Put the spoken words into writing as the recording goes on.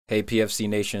Hey PFC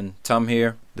Nation, Tom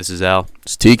here. This is Al.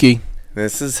 It's Tiki.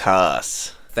 This is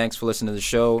Haas. Thanks for listening to the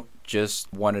show. Just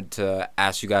wanted to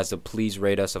ask you guys to please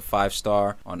rate us a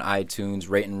 5-star on iTunes.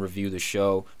 Rate and review the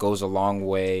show. Goes a long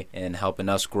way in helping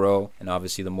us grow. And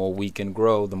obviously, the more we can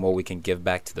grow, the more we can give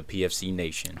back to the PFC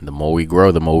Nation. The more we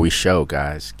grow, the more we show,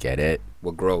 guys. Get it?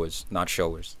 We're growers, not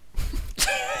showers.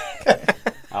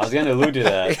 I was going to allude to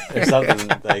that. There's something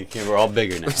like we're all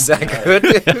bigger now. Is that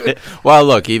good? Well,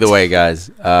 look, either way, guys,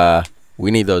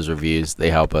 we need those reviews. They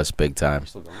help us big time.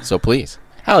 So please.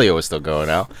 Hell yeah, we're still going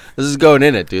out. This is going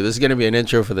in it, dude. This is going to be an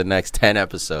intro for the next 10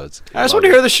 episodes. I just want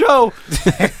to hear the show.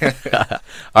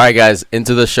 All right, guys,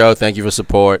 into the show. Thank you for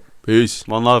support. Peace.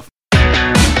 One love.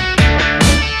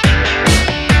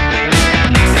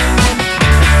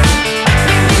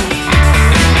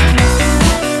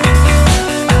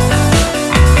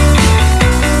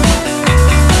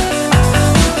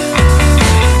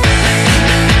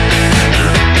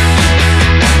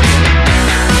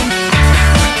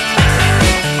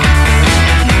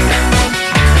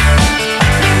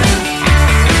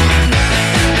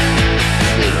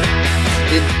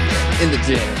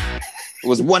 It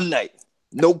was one night,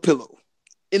 no pillow,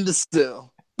 in the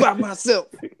cell, by myself,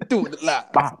 doing it live,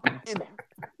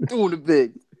 doing it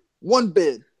big. One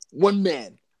bed, one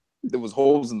man. There was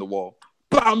holes in the wall,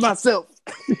 by myself.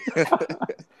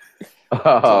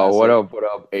 What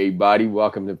up, everybody?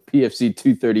 Welcome to PFC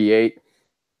 238.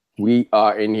 We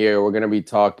are in here. We're going to be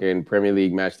talking Premier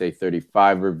League Matchday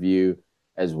 35 review,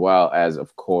 as well as,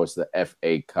 of course, the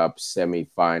FA Cup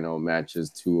semi-final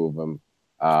matches, two of them.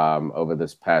 Over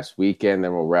this past weekend.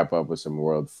 Then we'll wrap up with some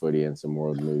world footy and some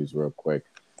world news real quick.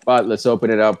 But let's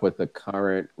open it up with the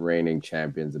current reigning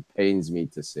champions. It pains me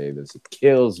to say this. It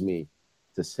kills me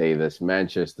to say this.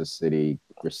 Manchester City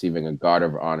receiving a guard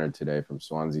of honor today from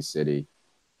Swansea City.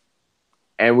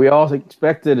 And we all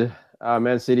expected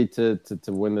Man City to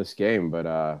win this game, but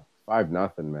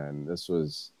 5-0, man. This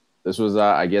was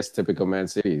I guess, typical Man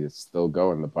City. It's still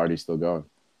going. The party's still going.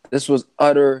 This was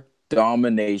utter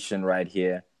domination right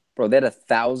here, bro. They had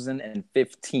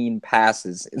 1,015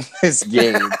 passes in this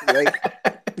game.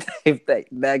 Like, if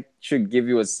that should give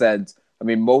you a sense. I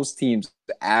mean, most teams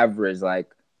average like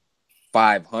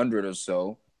 500 or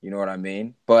so. You know what I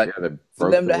mean? But for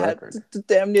them to have to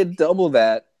damn near double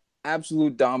that,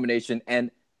 absolute domination. And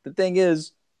the thing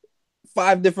is,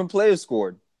 5 different players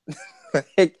scored.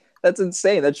 Like, that's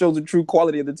insane. That shows the true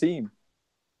quality of the team.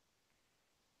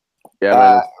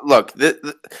 Yeah, look,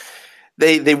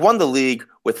 they won the league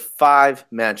with 5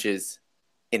 matches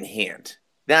in hand.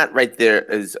 That right there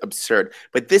is absurd.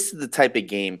 But this is the type of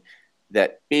game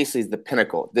that basically is the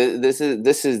pinnacle. This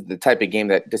is the type of game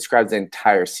that describes the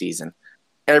entire season.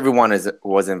 Everyone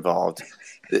was involved.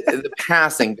 The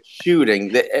passing, the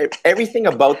shooting, everything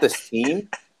about this team,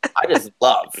 I just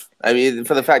love. I mean,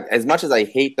 for the fact, as much as I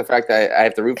hate the fact that I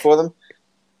have to root for them,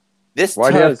 why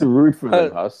do you have to root for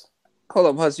them, Huss? Hold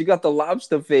up, Huss. You got the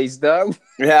lobster face, dog.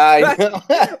 Yeah, I know.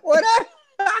 What?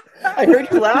 I heard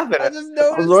you laughing. I just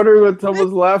noticed. I was wondering what Tom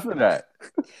was laughing at.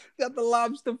 Got the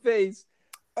lobster face.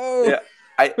 Oh. Yeah,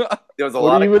 there was a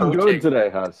lot of coaching. Doing today,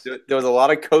 Huss? There was a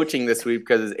lot of coaching this week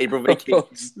because it's April vacation. Oh,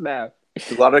 snap.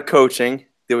 A lot of coaching.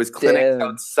 There was clinics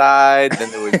outside. Then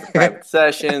there was the private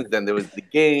sessions. Then there was the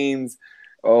games.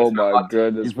 Oh, my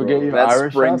goodness. You forget your that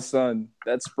Irish spring Huss? sun.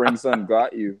 That spring sun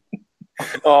got you.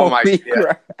 Oh my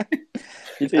god!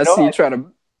 I see you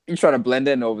trying to blend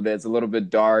in over there. It's a little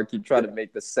bit dark. You try to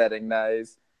make the setting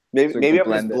nice. Maybe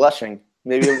I'm just blushing.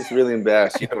 Maybe I'm just really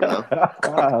embarrassed. You don't know.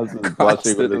 I was just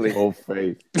blushing with his whole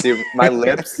face. Dude, my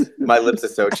lips are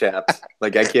so chapped.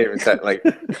 Like I can't even touch. Like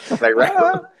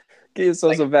right. Get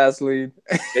yourself some Vaseline.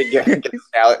 Get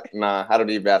salad. Nah, I don't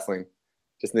need Vaseline.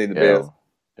 Just need the bills.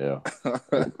 Yeah.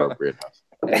 Appropriate.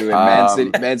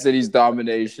 Anyway, Man City's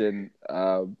domination.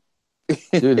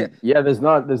 Dude, yeah, there's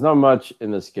not much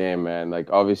in this game, man. Like,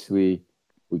 obviously,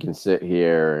 we can sit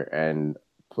here and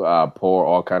pour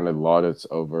all kind of laudits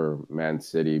over Man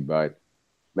City, but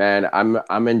man,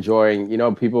 I'm enjoying. You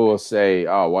know, people will say,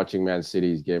 "Oh, watching Man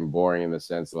City is getting boring," in the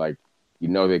sense like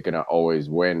they're gonna always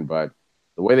win, but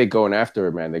the way they're going after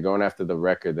it, man, they're going after the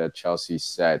record that Chelsea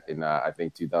set in I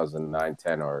think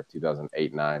 2009-10 or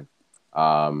 2008-9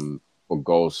 for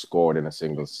goals scored in a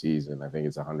single season. I think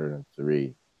it's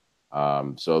 103.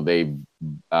 So they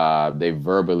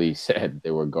verbally said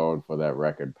they were going for that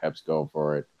record. Pep's going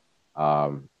for it.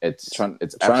 It's trying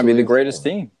to be the greatest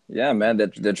team. Yeah, man,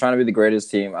 they're trying to be the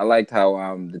greatest team. I liked how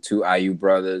the 2 IU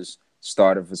brothers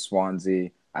started for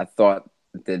Swansea. I thought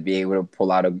they'd be able to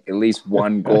pull out at least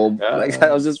one goal. Like,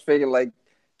 I was just thinking, like,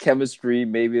 chemistry,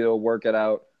 maybe they'll work it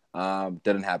out.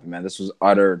 Didn't happen, man. This was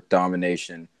utter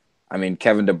domination. I mean,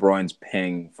 Kevin De Bruyne's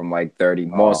ping from like 30. Oh,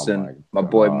 Mawson, my my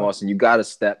boy God. Mawson, you got to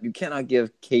step. You cannot give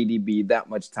KDB that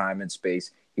much time and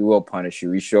space. He will punish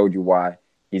you. He showed you why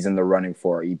he's in the running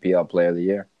for EPL Player of the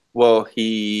Year. Well,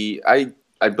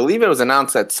 I believe it was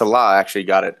announced that Salah actually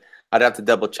got it. I'd have to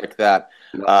double check that.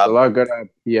 Salah got a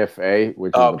PFA,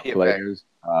 which is the PFA. players,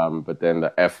 but then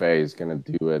the FA is going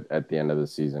to do it at the end of the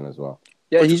season as well.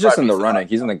 Yeah, Which he's is just in probably the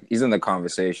running. He's in the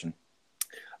conversation.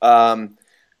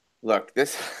 Look,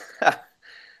 this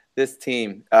this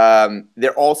team.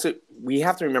 We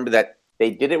have to remember that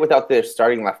they did it without their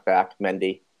starting left back,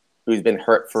 Mendy, who's been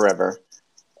hurt forever.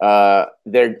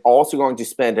 They're also going to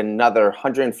spend another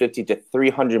 150 to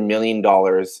 300 million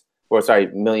dollars,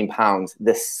 million pounds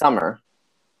this summer.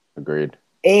 Agreed.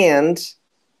 And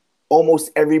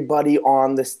almost everybody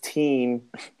on this team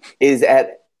is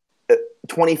at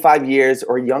 25 years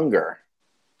or younger.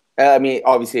 I mean,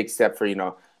 obviously, except for,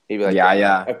 maybe like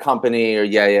a company or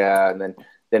and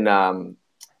then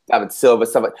David Silva,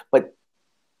 stuff like. But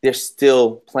they're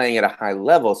still playing at a high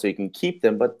level, so you can keep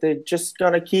them. But they're just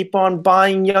gonna keep on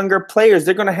buying younger players.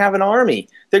 They're gonna have an army.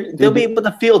 They'll be able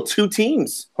to field two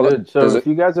teams. Dude, so if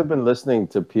you guys have been listening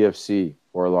to PFC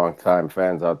for a long time,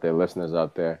 fans out there, listeners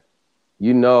out there,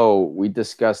 we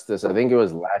discussed this. I think it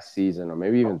was last season or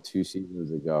maybe even 2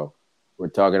 seasons ago. We're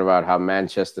talking about how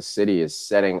Manchester City is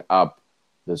setting up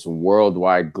this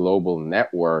worldwide global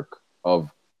network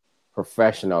of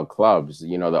professional clubs.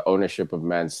 The ownership of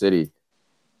Man City.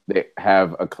 They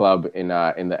have a club in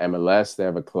the MLS. They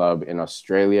have a club in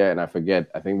Australia, and I think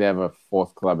they have a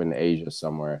 4th club in Asia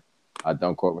somewhere.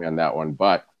 Don't quote me on that one,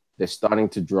 but they're starting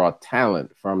to draw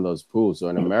talent from those pools. So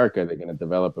in America, they're going to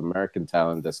develop American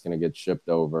talent that's going to get shipped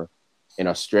over. In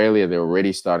Australia, they're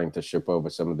already starting to ship over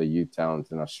some of the youth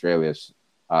talent in Australia.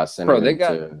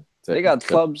 They got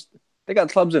clubs. They got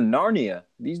clubs in Narnia.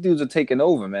 These dudes are taking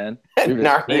over, man. Dude,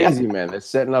 it's crazy, man. They're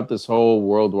setting up this whole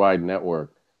worldwide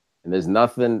network, and there's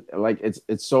nothing like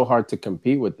it's so hard to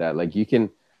compete with that. Like you can,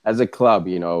 as a club,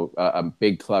 a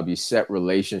big club, you set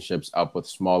relationships up with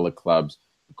smaller clubs.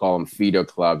 You call them feeder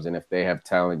clubs, and if they have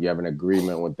talent, you have an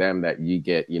agreement with them that you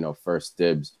get, first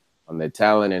dibs on their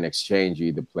talent. In exchange, you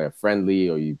either play a friendly,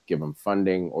 or you give them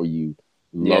funding, or you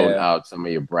loan out some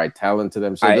of your bright talent to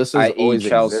them. So this is always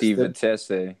Chelsea, existed.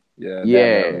 Vitesse.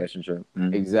 Relationship.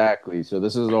 Mm-hmm. Exactly. So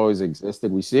this has always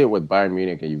existed. We see it with Bayern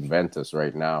Munich and Juventus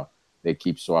right now. They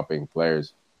keep swapping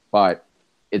players, but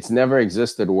it's never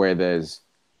existed where there's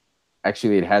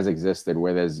actually it has existed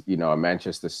where there's a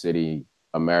Manchester City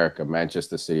America,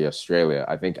 Manchester City Australia.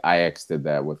 I think Ajax did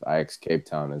that with Ajax Cape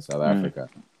Town in South Africa.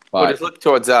 But just look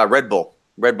towards Red Bull.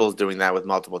 Red Bull's doing that with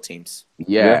multiple teams.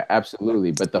 Yeah,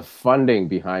 absolutely. But the funding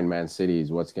behind Man City is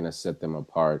what's going to set them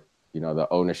apart. The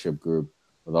ownership group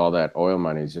with all that oil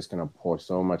money is just going to pour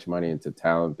so much money into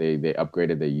talent. They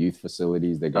upgraded their youth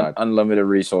facilities. They got unlimited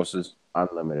resources.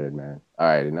 Unlimited, man. All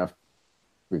right, enough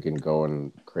freaking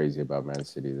going crazy about Man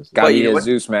City.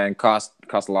 Zeus, man, cost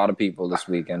a lot of people this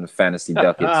weekend with fantasy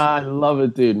ducats. I love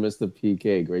it, dude. Mr.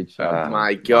 PK, great shot.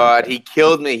 My God, he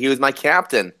killed me. He was my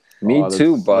captain. Me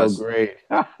too, Buzz. So great.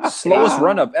 Slowest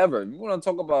run up ever. You want to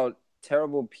talk about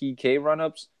terrible PK run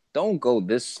ups? Don't go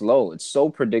this slow. It's so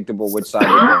predictable which side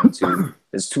you're going to.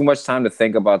 There's too much time to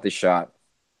think about the shot.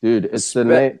 Dude, it's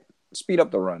speed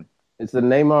up the run. It's the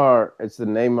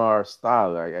Neymar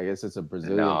style. I guess it's a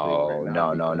Brazilian thing right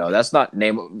now. No. That's not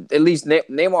Neymar. At least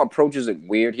Neymar approaches it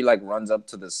weird. He runs up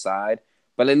to the side,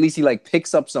 but at least he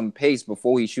picks up some pace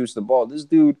before he shoots the ball. This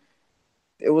dude,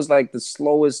 it was the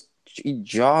slowest. He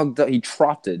jogged. He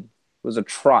trotted. It was a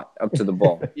trot up to the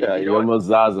ball. Yeah, you almost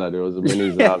Zaza. There was a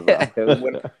mini Zaza.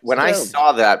 When I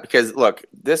saw that, because look,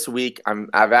 this week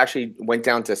I've actually went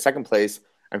down to second place.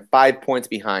 I'm 5 points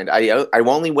behind. I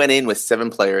only went in with 7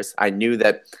 players. I knew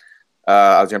that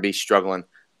I was going to be struggling,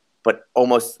 but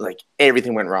almost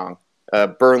everything went wrong.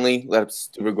 Burnley let up a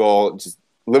stupid goal. Just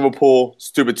Liverpool,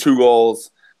 stupid 2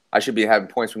 goals. I should be having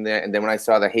points from there. And then when I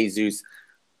saw the Jesus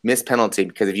missed penalty,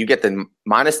 because if you get the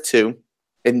 -2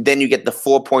 and then you get the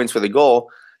 4 points for the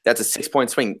goal, that's a 6-point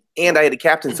swing. And I had a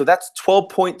captain, so that's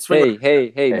 12-point swing.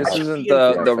 Hey, this isn't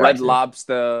the Red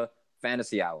Lobster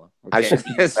fantasy hour. Okay?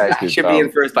 I should be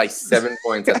in first by 7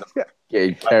 points.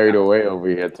 Get carried away over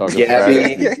here talking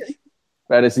fantasy.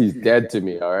 Fantasy's dead to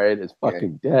me, all right? It's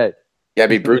fucking dead. Yeah,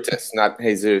 be Brutus, not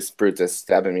Jesus. Brutus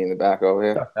stabbing me in the back over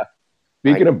here.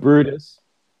 Speaking of Brutus,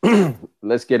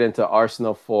 let's get into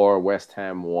Arsenal 4, West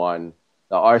Ham 1.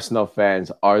 The Arsenal fans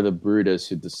are the Brutus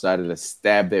who decided to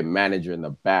stab their manager in the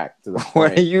back. To the point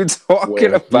what are you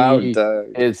talking about,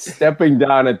 Doug? Is stepping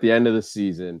down at the end of the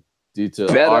season due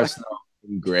to Arsenal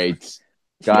greats.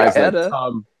 Guys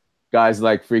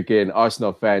like freaking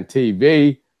Arsenal Fan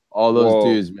TV, all those Whoa.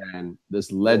 dudes, man.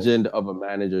 This legend of a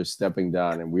manager stepping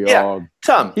down, and we Yeah, all.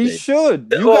 Tom, He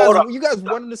should. You guys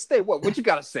wanted to stay. What you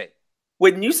gotta say?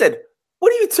 when you said,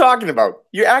 what are you talking about?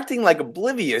 You're acting like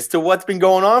oblivious to what's been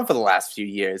going on for the last few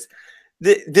years.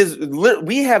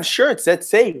 We have shirts that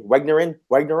say Wenger in,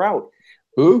 Wenger out.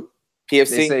 Who? PFC.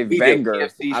 They say We do. Wenger.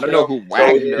 PFC I don't show. know who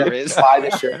Wagner is. Buy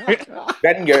the shirt.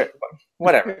 Wenger,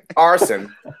 whatever.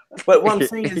 Arson. But what I'm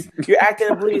saying is you're acting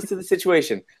oblivious to the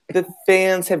situation. The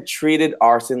fans have treated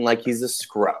Arson like he's a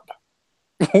scrub.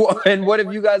 And what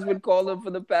have you guys been calling him for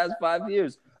the past 5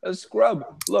 years? A scrub.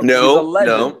 Look, No, he's a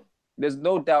legend. no. There's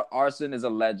no doubt Arson is a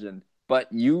legend.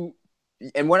 But you,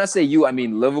 and when I say you, I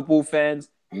mean Liverpool fans,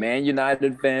 Man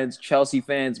United fans, Chelsea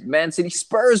fans, Man City,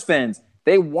 Spurs fans.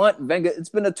 They want Wenger. It's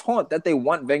been a taunt that they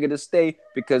want Wenger to stay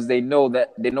because they know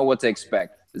what to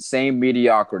expect. The same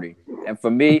mediocrity. And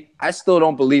for me, I still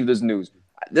don't believe this news.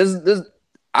 This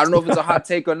I don't know if it's a hot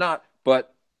take or not,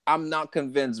 but I'm not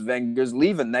convinced Wenger's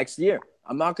leaving next year.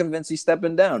 I'm not convinced he's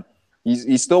stepping down.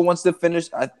 He still wants to finish.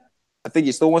 I think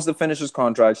he still wants to finish his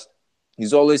contract.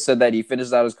 He's always said that he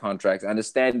finishes out his contract. I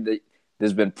understand that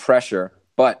there's been pressure,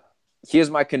 but here's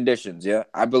my conditions. Yeah,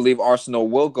 I believe Arsenal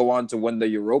will go on to win the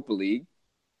Europa League.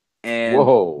 And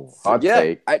Whoa, hot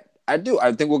take. I do.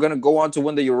 I think we're gonna go on to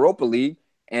win the Europa League,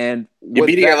 and You're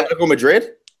beating Atletico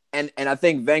Madrid? And I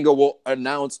think Wenger will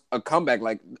announce a comeback.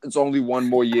 Like, it's only one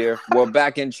more year. We're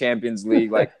back in Champions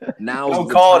League. Like, now's Don't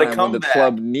the call it a time when the comeback.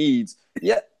 club needs.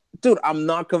 Yeah, dude, I'm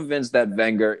not convinced that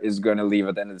Wenger is gonna leave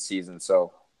at the end of the season.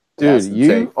 So, that's Dude, the you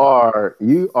take.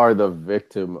 are the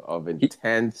victim of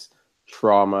intense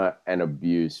trauma and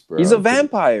abuse, bro. He's a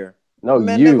vampire. No,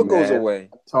 Man you never goes man. away.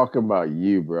 I'm talking about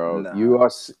you, bro. Nah. You are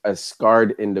a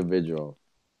scarred individual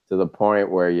to the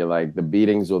point where you're like, the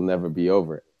beatings will never be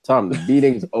over. Tom, the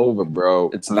beating's over, bro.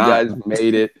 It's you not. guys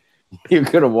made it. You're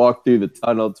gonna walk through the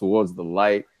tunnel towards the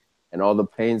light, and all the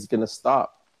pain's gonna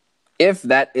stop. If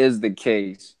that is the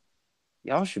case,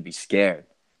 y'all should be scared.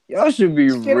 Y'all should be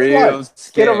Scared of real what? scared.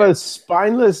 Scared of a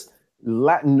spineless,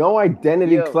 no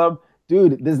identity Yo. club,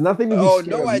 dude. There's nothing to be Oh, scared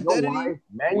no of. You know identity? why?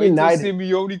 Man Wait till United,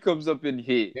 Simeone comes up in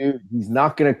here. dude. He's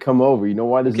not gonna come over. You know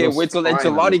why? There's Okay, no wait till spine on the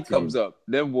Ancelotti team. comes up.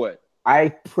 Then what? I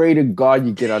pray to God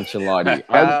you get Ancelotti.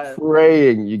 I'm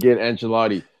praying you get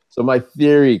Ancelotti, so my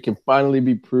theory can finally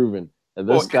be proven that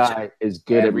this guy is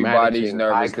good Everybody's at managing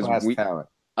nervous 'cause high-class we- talent.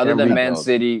 Other And than Man rebuild.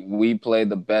 City, we play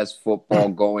the best football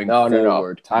going No.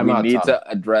 forward. Time we out, need Tom.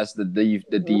 to address the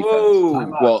defense. Whoa.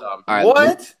 Time out, Well, Tom. all right,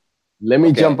 What? Let me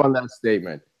Okay. jump on that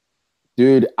statement.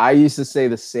 Dude, I used to say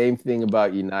the same thing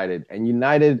about United. And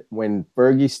United, when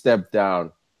Fergie stepped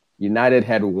down, United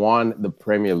had won the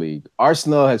Premier League.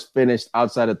 Arsenal has finished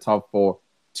outside the top 4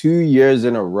 2 years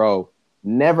in a row.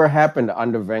 Never happened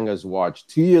under Wenger's watch.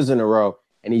 2 years in a row.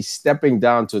 And he's stepping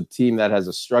down to a team that has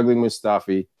a struggling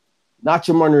Mustafi.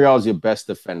 Nacho Monreal is your best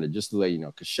defender, just to let you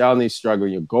know. Koscielny's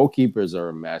struggling. Your goalkeepers are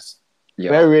a mess. Yeah.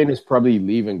 Bellerin is probably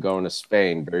leaving, going to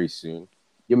Spain very soon.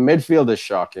 Your midfield is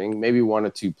shocking, maybe 1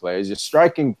 or 2 players. Your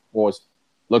striking force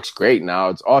looks great now.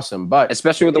 It's awesome. But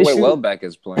especially with the way Welbeck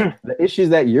is playing. the issue is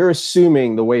that you're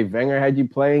assuming the way Wenger had you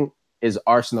playing is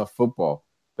Arsenal football.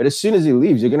 But as soon as he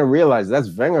leaves, you're going to realize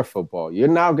that's Wenger football. You're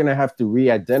now going to have to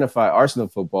re-identify Arsenal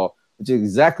football, which is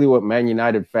exactly what Man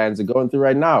United fans are going through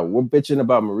right now. We're bitching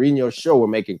about Mourinho's show. We're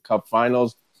making cup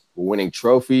finals. We're winning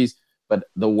trophies. But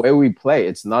the way we play,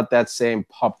 it's not that same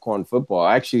popcorn football.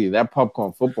 Actually, that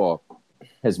popcorn football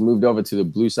has moved over to the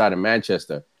blue side of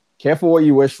Manchester. Careful what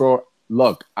you wish for.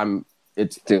 Look, I'm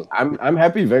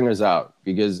happy Wenger's out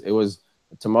because it was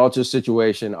a tumultuous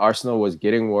situation. Arsenal was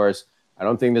getting worse. I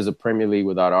don't think there's a Premier League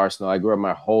without Arsenal. I grew up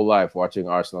my whole life watching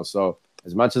Arsenal. So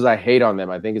as much as I hate on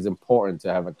them, I think it's important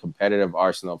to have a competitive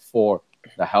Arsenal for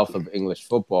the health of English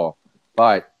football.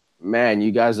 But man,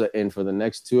 you guys are in for the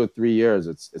next 2 or 3 years.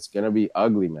 It's gonna be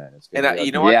ugly, man. It's gonna be ugly.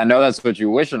 You know what? Yeah, I know that's what you're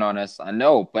wishing on us. I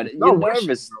know, but No, you're wishing,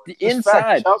 nervous. bro. It's Inside,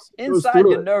 fact. Chelsea goes inside,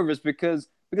 through you're it. nervous because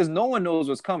no one knows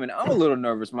what's coming. I'm a little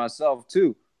nervous myself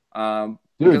too, because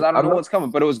Dude, I don't I'm know not- what's coming.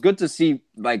 But it was good to see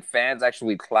like fans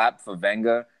actually clap for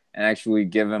Wenger and actually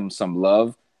give him some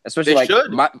love. Especially They like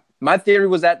should. my theory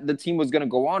was that the team was going to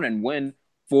go on and win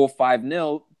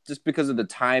 4-5-0 just because of the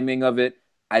timing of it.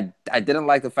 I didn't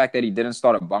like the fact that he didn't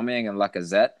start Aubameyang and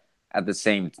Lacazette at the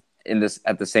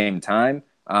same time.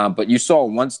 But you saw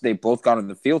once they both got on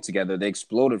the field together, they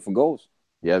exploded for goals.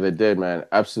 Yeah, they did, man.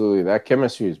 Absolutely. That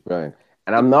chemistry is brilliant.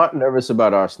 And I'm not nervous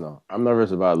about Arsenal. I'm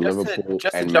nervous about Liverpool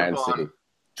and Man City.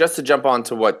 Just to jump on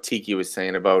to what Tiki was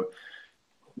saying about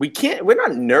we're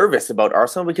not nervous about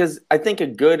Arsenal because I think a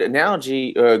good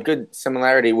analogy or a good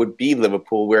similarity would be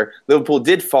Liverpool, where Liverpool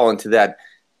did fall into that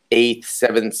 8th,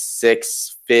 7th,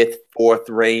 6th, 5th, 4th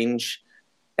range.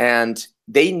 And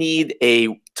they need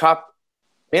a top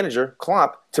manager,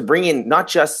 Klopp, to bring in not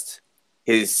just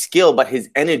his skill, but his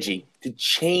energy to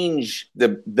change the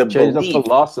belief.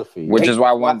 Philosophy. Which is why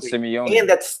I want Simeone. And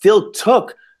that still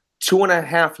took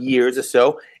 2.5 years or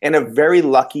so, and a very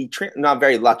lucky, not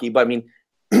very lucky, but I mean,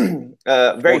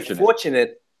 very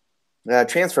fortunate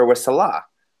transfer with Salah.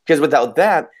 Because without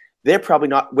that, they're probably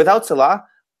not. Without Salah,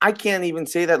 I can't even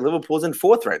say that Liverpool's in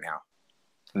fourth right now.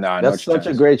 No, that's such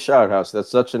a great shout, House. That's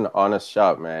such an honest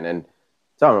shout, man. And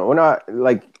Tom, we're not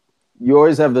like you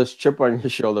always have this chip on your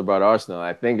shoulder about Arsenal.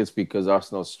 I think it's because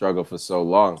Arsenal struggled for so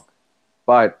long.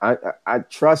 But I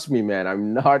trust me, man.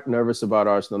 I'm not nervous about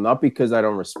Arsenal. Not because I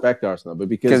don't respect Arsenal, but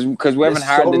because we haven't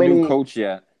hired the new coach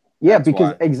yet. Yeah,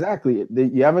 because exactly,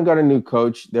 you haven't got a new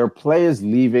coach. There are players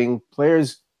leaving,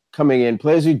 players coming in,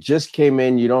 players who just came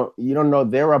in. You don't know,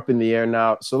 they're up in the air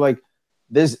now. So like,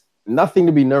 there's nothing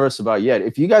to be nervous about yet.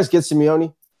 If you guys get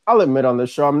Simeone, I'll admit on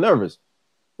this show I'm nervous,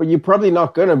 but you're probably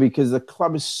not gonna because the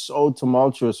club is so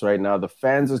tumultuous right now. The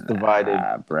fans is divided.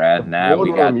 Brad.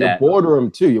 We got that. Your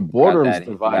boardroom too. Your boardroom's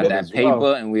divided. We got that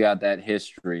paper and we got that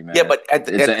history, man. Yeah, but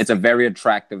it's a very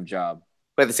attractive job.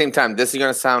 But at the same time, this is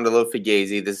going to sound a little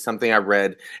fugazi. This is something I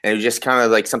read, and it was just kind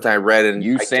of like something I read. And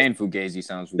fugazi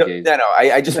sounds fugazi. No.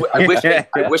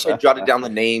 I wish I jotted down the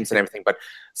names and everything. But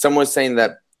someone was saying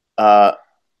that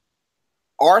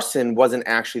arson wasn't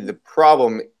actually the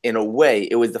problem in a way.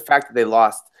 It was the fact that they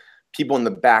lost people in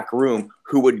the back room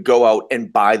who would go out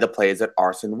and buy the players that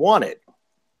Arson wanted.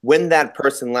 When that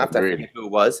person left, I forget who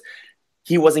it was,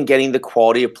 he wasn't getting the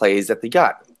quality of plays that they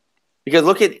got. Because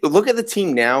look at the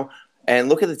team now. And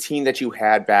look at the team that you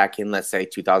had back in, let's say,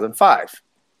 2005.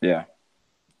 Yeah.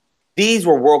 These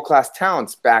were world-class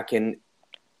talents back in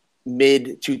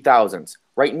mid-2000s.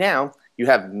 Right now, you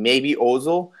have maybe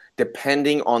Ozil,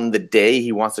 depending on the day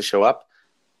he wants to show up.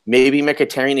 Maybe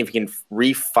Mkhitaryan if he can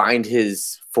re-find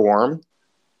his form.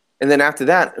 And then after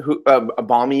that,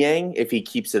 Aubameyang if he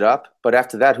keeps it up. But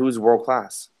after that, who's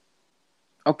world-class?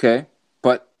 Okay.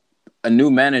 But a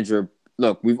new manager,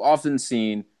 look, we've often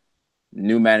seen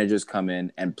new managers come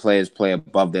in and players play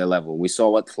above their level. We saw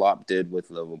what Klopp did with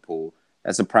Liverpool.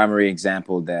 That's a primary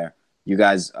example there. You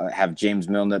guys have James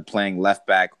Milner playing left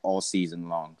back all season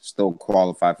long, still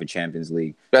qualified for Champions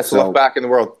League. Best left back in the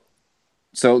world.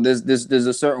 So there's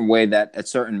a certain way that a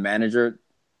certain manager,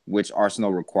 which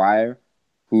Arsenal require,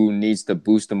 who needs to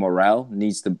boost the morale,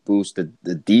 needs to boost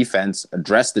the defense,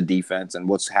 address the defense and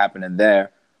what's happening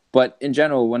there. But in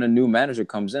general, when a new manager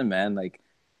comes in, man, like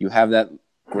you have that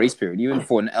grace period, even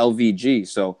for an LVG.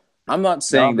 So I'm not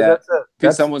saying that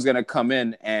someone's going to come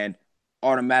in and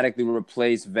automatically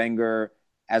replace Wenger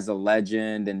as a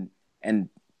legend and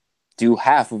do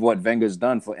half of what Wenger's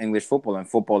done for English football and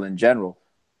football in general.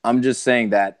 I'm just saying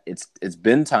that it's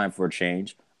been time for a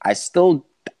change. I still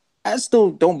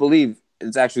don't believe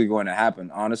it's actually going to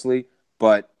happen, honestly,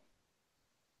 but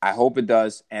I hope it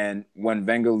does. And when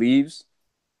Wenger leaves,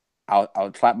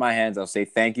 I'll clap my hands. I'll say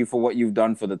thank you for what you've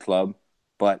done for the club.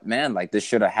 But man, like this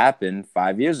should have happened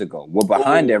 5 years ago. We're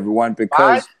behind everyone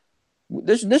because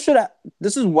this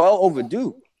is well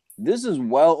overdue. This is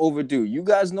well overdue. You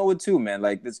guys know it too, man.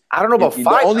 Like this. I don't know about 5.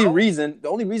 The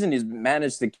only reason he's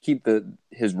managed to keep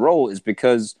his role is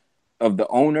because of the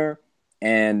owner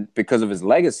and because of his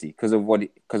legacy, because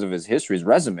of his history, his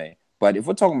resume. But if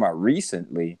we're talking about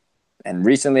recently as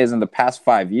in the past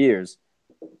 5 years,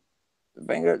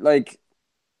 Wenger, like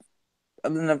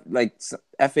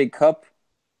FA Cup.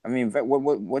 I mean,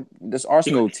 what this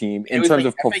Arsenal team in terms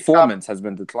of performance has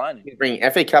been declining. He's bringing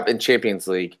FA Cup and Champions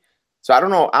League. So I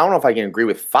don't know if I can agree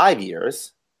with 5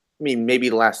 years. I mean, maybe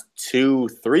the last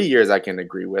 2-3 years I can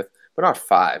agree with, but not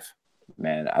 5.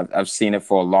 Man, I've seen it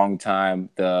for a long time.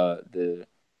 The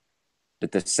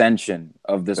dissension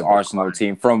of this Arsenal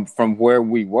team from where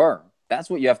we were. That's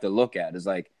what you have to look at. Is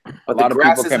like a lot of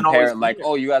people compare it like,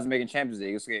 oh, you guys are making Champions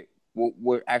League. It's okay.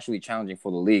 We're actually challenging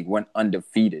for the league. We're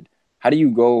undefeated. How do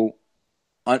you go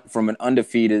from an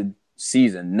undefeated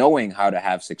season, knowing how to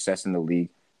have success in the league,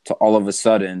 to all of a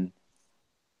sudden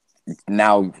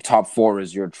now top 4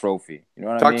 is your trophy? You know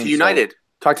what I mean? Talk to United.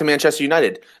 Talk to Manchester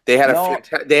United. They had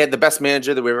they had the best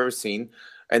manager that we've ever seen,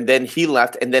 and then he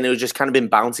left, and then it was just kind of been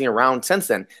bouncing around since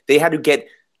then. They had to get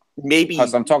maybe.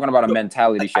 Because I'm talking about a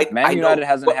mentality shift. Man United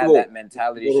hasn't had that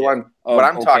mentality shift. What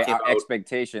I'm talking about,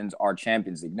 expectations are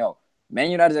Champions League. No, Man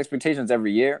United's expectations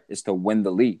every year is to win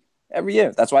the league. Every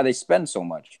year. That's why they spend so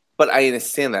much. But I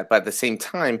understand that. But at the same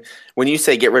time, when you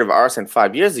say get rid of Arsene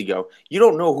 5 years ago, you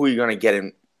don't know who you're going to get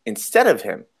in instead of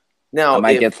him. Now, I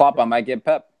might get Klopp. I might get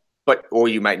Pep. Or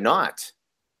you might not.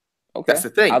 Okay. That's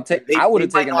the thing. I would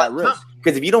have taken that risk.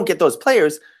 Because if you don't get those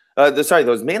players,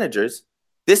 those managers,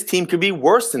 this team could be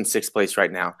worse than 6th place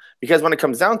right now. Because when it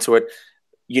comes down to it,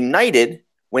 United,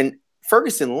 when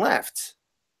Ferguson left,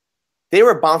 they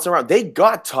were bouncing around. They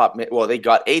got they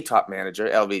got a top manager,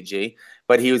 LVG,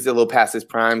 but he was a little past his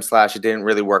prime / it didn't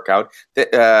really work out.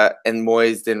 And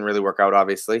Moyes didn't really work out,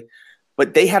 obviously.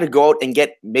 But they had to go out and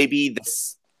get maybe the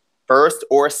first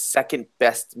or second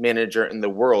best manager in the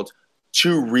world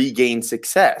to regain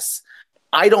success.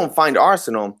 I don't find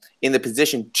Arsenal in the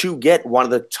position to get one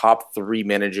of the top 3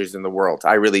 managers in the world.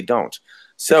 I really don't.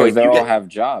 So because they all have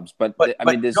jobs, but I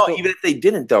mean, no, even if they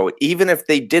didn't, though,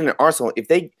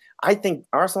 I think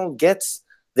Arsenal gets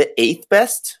the 8th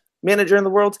best manager in the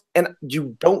world, and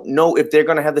you don't know if they're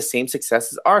going to have the same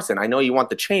success as Arsenal. I know you want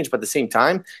the change, but at the same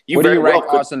time, what do you rank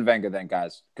Arsene Wenger then,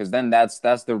 guys? Because then that's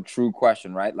the true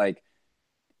question, right? Like,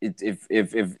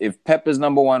 if Pep is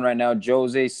number 1 right now,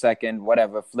 Jose second,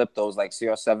 whatever, flip those like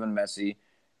CR7 Messi,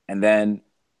 and then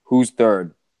who's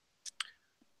third?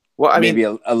 Well, maybe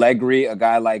Allegri, a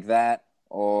guy like that,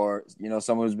 or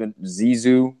someone who's been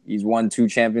Zizou. He's won 2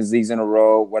 Champions Leagues in a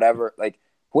row, whatever. Like,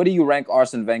 what do you rank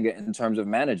Arsene Wenger in terms of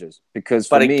managers? Because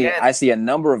for me, I see a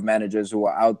number of managers who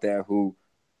are out there who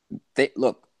they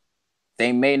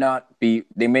may not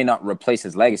replace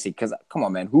his legacy. Because come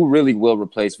on, man, who really will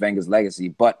replace Wenger's legacy?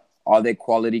 But are they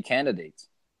quality candidates?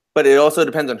 But it also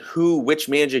depends on which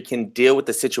manager can deal with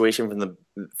the situation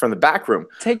from the back room.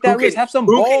 Take that risk. Have some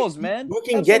balls, man. Who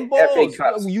can get FA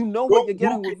Cups? You know what you're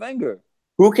getting with Wenger.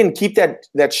 Who can keep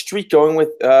that streak going with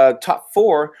top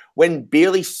 4 when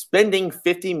barely spending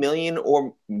 50 million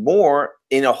or more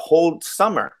in a whole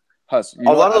summer? Huss, a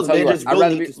lot of those managers will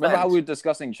need to spend. Remember how we were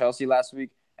discussing Chelsea last week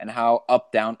and how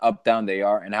up down they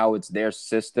are, and how it's their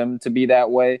system to be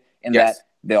that way, and that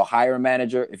they'll hire a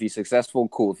manager. If he's successful,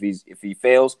 cool. If he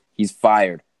fails, he's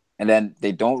fired. And then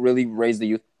they don't really raise the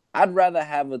youth. I'd rather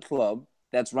have a club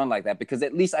that's run like that, because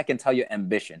at least I can tell your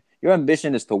ambition. Your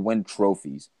ambition is to win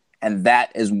trophies. And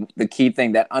that is the key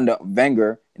thing that under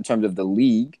Wenger, in terms of the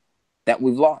league, that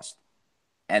we've lost.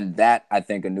 And that, I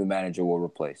think, a new manager will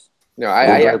replace. No,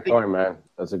 great point, man.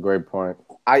 That's a great point.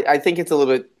 I think it's a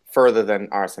little bit further than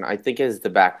Arsenal. I think it's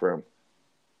the back room.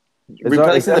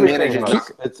 Replacing the manager.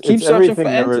 Keep searching for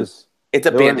answers. It's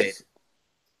a Band-Aid.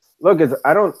 Look,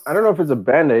 I don't know if it's a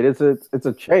Band-Aid. It's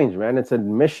a change, man. It's an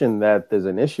admission that there's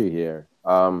an issue here.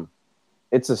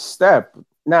 It's a step.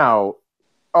 Now,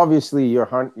 obviously, you're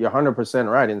 100%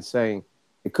 right in saying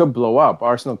it could blow up.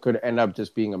 Arsenal could end up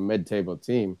just being a mid-table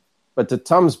team. But to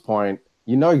Tom's point,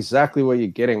 you know exactly what you're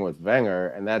getting with Wenger,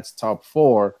 and that's top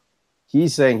 4.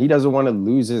 He's saying he doesn't want to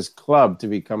lose his club to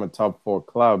become a top 4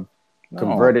 club,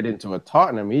 converted into a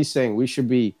Tottenham. He's saying we should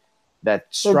be that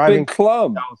striving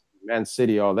club, Man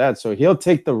City, all that. So he'll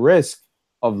take the risk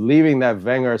of leaving that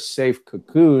Wenger safe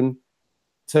cocoon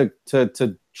to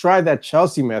try that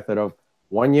Chelsea method of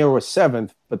 1 year we're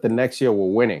 7th, but the next year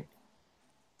we're winning.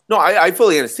 No, I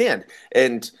fully understand.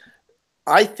 And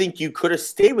I think you could have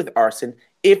stayed with Arsene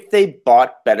if they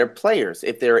bought better players,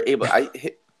 if they were able. I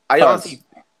honestly.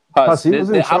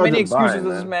 How many excuses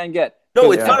does this man get?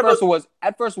 No, it's not about.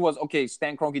 At first it was okay.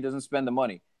 Stan Kroenke doesn't spend the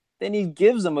money. Then he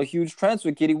gives them a huge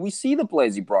transfer kitty. We see the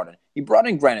players he brought in. He brought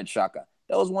in Garnett.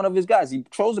 That was one of his guys. He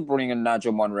chose to bring in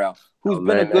Nacho Monreal, who's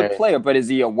been a good player, but is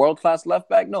he a world-class left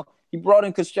back? No. He brought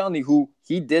in Koscielny, who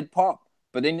he did pop.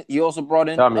 But then he also brought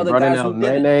in other guys who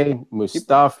didn't.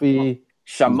 Mustafi,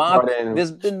 Shamak.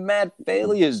 There's been mad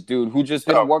failures, dude, who just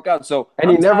didn't work out. So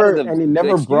he never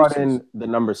brought in the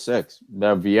number 6,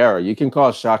 the Vieira. You can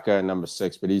call Xhaka a number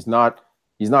 6, but he's not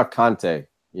Conte.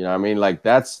 You know what I mean? Like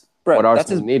that's what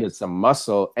Arsenal needed, some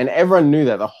muscle. And everyone knew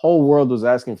that. The whole world was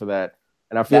asking for that.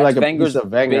 And I feel like a piece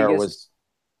of Wenger was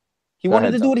he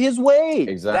wanted to do it his way.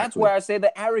 Exactly. That's where I say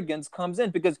the arrogance comes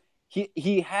in, because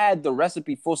he had the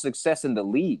recipe for success in the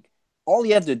league. All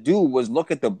he had to do was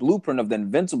look at the blueprint of the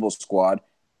Invincible squad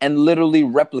and literally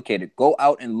replicate it. Go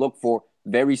out and look for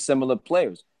very similar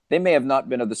players. They may have not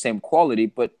been of the same quality,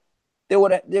 but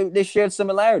they shared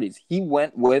similarities. He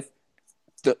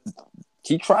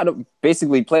tried to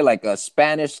basically play like a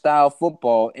Spanish-style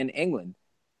football in England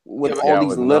with all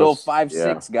these little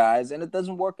 5'6" guys, and it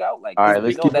doesn't work out like that.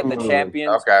 We know that the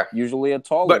champions usually are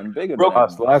taller and bigger.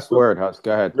 Last word, Huss.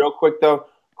 Go ahead. Real quick, though.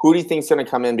 Who do you think is going to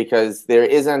come in? Because there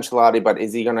is Ancelotti, but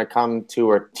is he going to come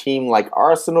to a team like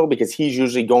Arsenal? Because he's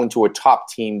usually going to a top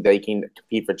team that he can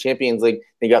compete for Champions League.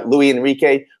 They got Luis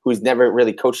Enrique, who's never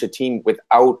really coached a team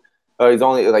without he's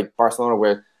only like Barcelona,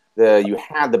 where you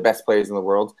had the best players in the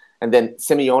world. And then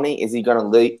Simeone, is he going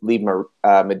to leave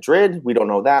Madrid? We don't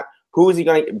know that. Who is he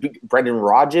going to – Brendan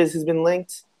Rodgers has been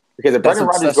linked? Because if Brendan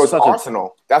Rodgers goes to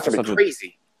Arsenal, that's going to be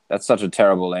crazy. That's such a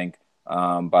terrible link.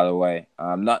 By the way,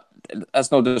 not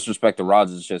that's no disrespect to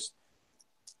Rodgers. It's just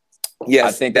Yes,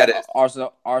 I think that that is.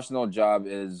 Arsenal job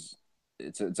is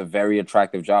it's a very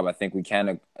attractive job. I think we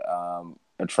can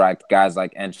attract guys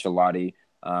like Ancelotti,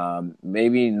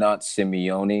 maybe not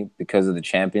Simeone because of the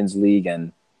Champions League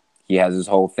and he has his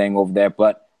whole thing over there.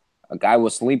 But a guy we're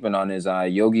sleeping on is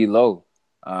Yogi Low,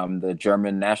 the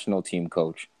German national team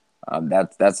coach.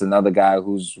 That's another guy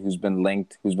who's been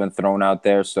linked, who's been thrown out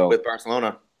there. So With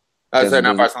Barcelona. there's, Sorry,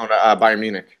 not there's Barcelona, Bayern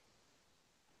Munich.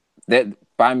 that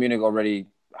Bayern Munich already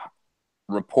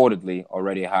reportedly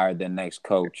already hired their next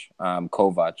coach,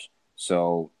 Kovac.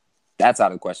 So that's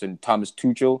out of the question. Thomas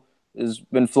Tuchel has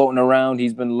been floating around.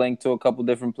 He's been linked to a couple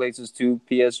different places too,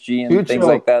 PSG and things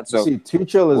like that. So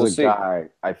Tuchel is we'll a see. guy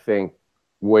I think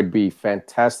would be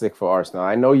fantastic for Arsenal.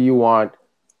 I know you want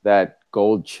that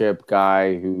gold chip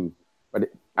guy but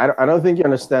I don't think you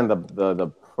understand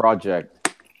the project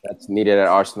that's needed at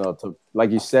Arsenal to,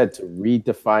 like you said, to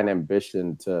redefine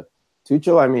ambition. To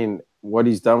Tuchel, I mean, what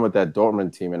he's done with that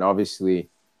Dortmund team, and obviously,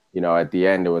 at the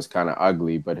end it was kind of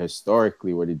ugly, but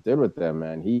historically, what he did with them,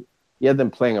 man, he had them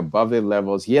playing above their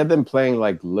levels. He had them playing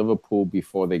like Liverpool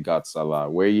before they got Salah,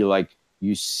 where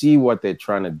you see what they're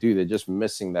trying to do. They're just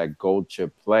missing that gold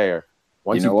chip player.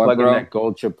 Once you plug in that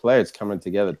gold chip player, it's coming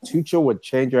together. Tuchel would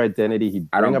change your identity. He'd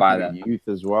bring up your youth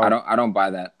as well. I don't buy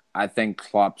that. I think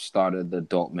Klopp started the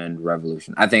Dortmund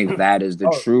revolution. I think that is the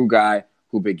true guy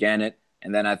who began it.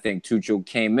 And then I think Tuchel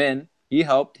came in. He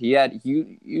helped. He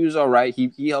was all right.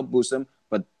 He helped boost them.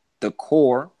 But the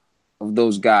core of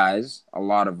those guys, a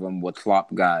lot of them were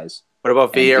Klopp guys. What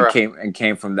about Vieira? And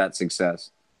came from that success.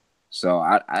 So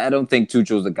I don't think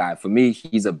Tuchel's the guy. For me,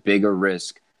 he's a bigger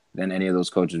risk than any of those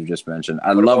coaches we just mentioned.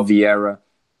 I love Vieira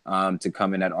to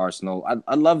come in at Arsenal.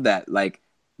 I love that. Like,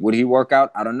 would he work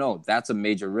out? I don't know. That's a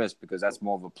major risk because that's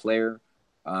more of a player,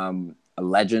 a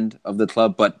legend of the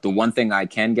club. But the one thing I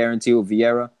can guarantee with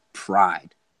Vieira,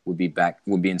 pride would be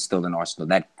instilled in Arsenal.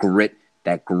 That grit,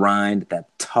 that grind, that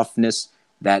toughness,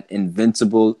 that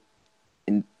invincible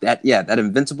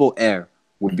air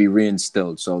would be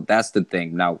reinstilled. So that's the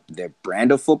thing. Now, their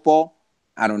brand of football,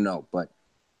 I don't know, but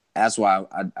that's why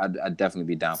I'd definitely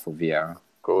be down for Vieira.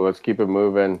 Cool. Let's keep it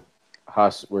moving.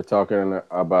 Huss, we're talking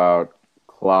about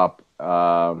Klopp.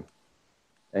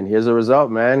 And here's a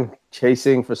result, man.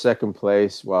 Chasing for second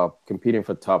place while competing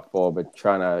for top four, but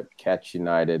trying to catch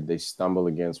United. They stumble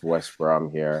against West Brom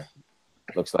here.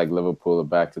 Looks like Liverpool are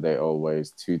back to their old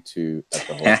ways. 2-2 at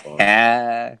the whole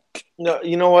time. No,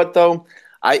 you know what, though?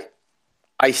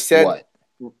 I said, what?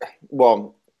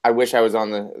 Well, I wish I was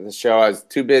on the show. I was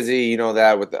too busy, you know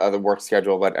that, with the other work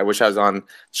schedule, but I wish I was on the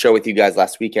show with you guys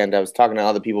last weekend. I was talking to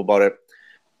other people about it.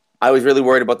 I was really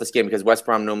worried about this game because West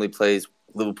Brom normally plays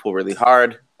Liverpool really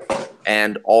hard.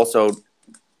 And also,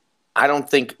 I don't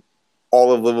think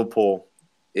all of Liverpool,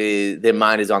 their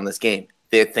mind is on this game.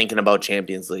 They're thinking about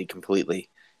Champions League completely.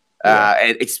 Yeah.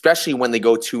 And especially when they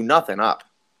go 2-0 up.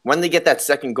 When they get that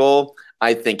second goal,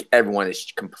 I think everyone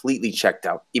is completely checked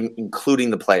out,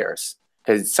 including the players.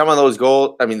 Because some of those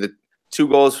goals, I mean, the 2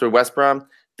 goals for West Brom,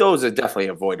 those are definitely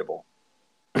avoidable.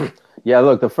 Yeah,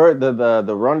 look,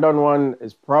 the rundown one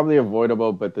is probably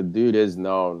avoidable, but the dude is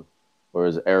known for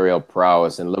his aerial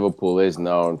prowess, and Liverpool is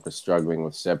known for struggling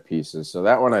with set pieces. So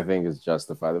that one I think is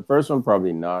justified. The first one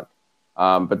probably not.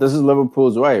 But this is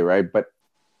Liverpool's way, right? But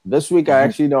this week I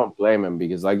actually don't blame him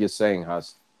because, like you're saying,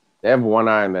 Huss, they have one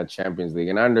eye on that Champions League.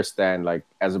 And I understand, like,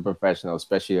 as a professional,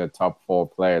 especially a top 4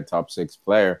 player, top 6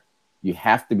 player, you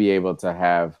have to be able to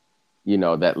have,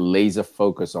 that laser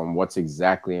focus on what's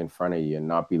exactly in front of you and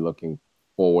not be looking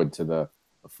forward to the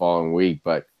following week.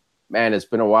 But, man, it's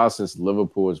been a while since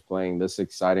Liverpool was playing this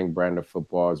exciting brand of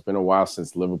football. It's been a while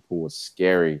since Liverpool was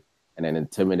scary and an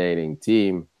intimidating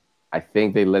team. I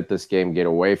think they let this game get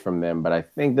away from them, but I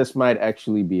think this might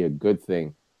actually be a good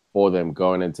thing for them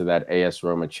going into that AS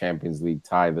Roma Champions League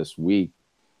tie this week,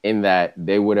 in that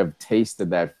they would have tasted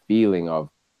that feeling of,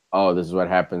 oh, this is what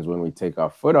happens when we take our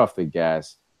foot off the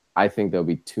gas. I think they'll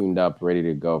be tuned up, ready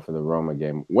to go for the Roma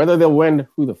game. Whether they'll win,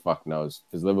 who the fuck knows?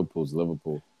 Because Liverpool's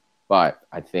Liverpool. But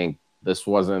I think this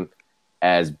wasn't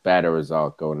as bad a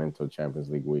result going into a Champions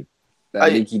League week.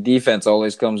 That leaky defense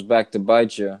always comes back to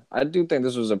bite you. I do think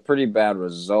this was a pretty bad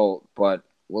result, but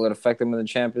will it affect them in the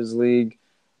Champions League?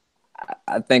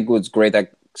 I think it was great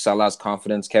that Salah's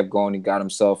confidence kept going. He got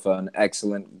himself an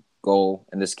excellent goal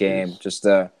in this game. Just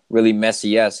a really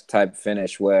Messi-esque type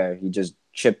finish where he just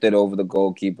chipped it over the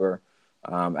goalkeeper.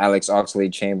 Alex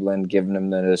Oxlade-Chamberlain giving him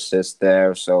the assist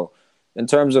there. So in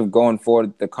terms of going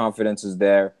forward, the confidence is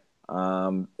there.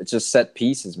 It's just set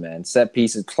pieces, man. Set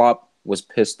pieces. Klopp was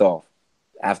pissed off.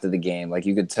 after the game. Like,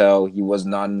 you could tell he was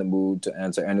not in the mood to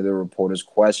answer any of the reporters'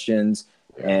 questions.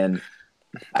 Yeah. And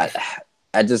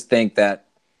I just think that,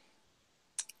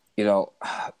 you know,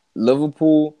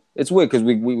 Liverpool, it's weird because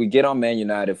we get on Man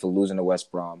United for losing to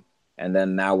West Brom. And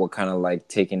then now we're kind of like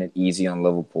taking it easy on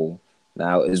Liverpool.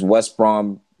 Now, is West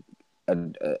Brom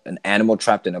an animal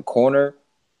trapped in a corner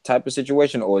type of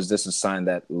situation, or is this a sign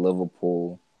that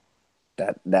Liverpool,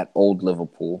 that old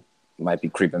Liverpool, might be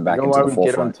creeping back into the forefront? Why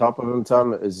we get on top of them,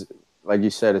 Tom, is, like you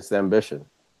said, it's the ambition.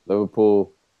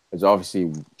 Liverpool is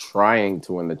obviously trying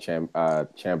to win the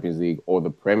Champions League or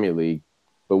the Premier League,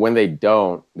 but when they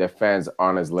don't, their fans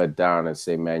aren't as let down as,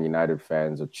 say, Man United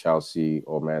fans or Chelsea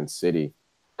or Man City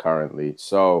currently.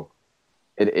 So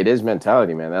it is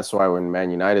mentality, man. That's why when Man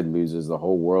United loses, the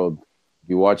whole world, if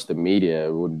you watch the media,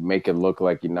 it would make it look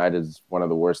like United's one of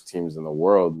the worst teams in the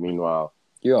world. Meanwhile,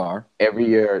 you are. Every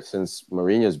year since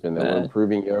Mourinho's been there, we're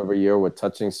improving year over year. We're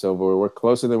touching silver. We're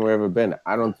closer than we've ever been.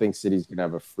 I don't think City's going to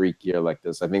have a freak year like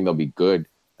this. I think they'll be good.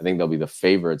 I think they'll be the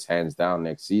favorites hands down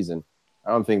next season.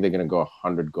 I don't think they're going to go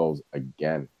 100 goals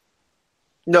again.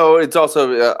 No, it's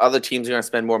also other teams are going to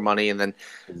spend more money, and then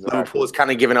Liverpool is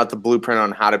kind of giving out the blueprint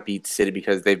on how to beat City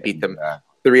because they've beat them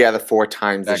 3 out of 4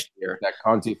 times this year. That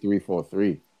Conte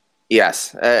 3-4-3.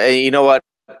 Yes. You know what?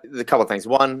 A couple of things.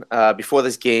 One, before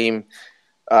this game,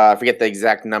 I forget the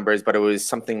exact numbers, but it was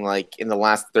something like in the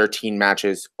last 13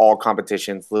 matches, all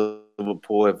competitions,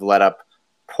 Liverpool have let up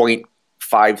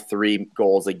 0.53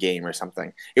 goals a game or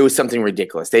something. It was something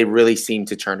ridiculous. They really seemed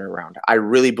to turn it around. I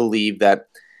really believe that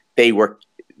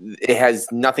it has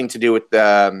nothing to do with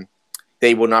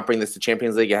they will not bring this to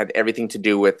Champions League. It had everything to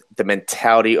do with the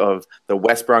mentality of the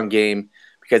West Brom game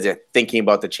because they're thinking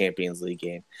about the Champions League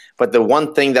game. But the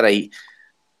one thing that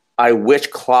I wish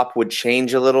Klopp would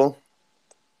change a little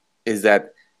is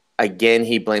that, again,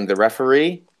 he blamed the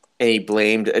referee and he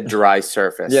blamed a dry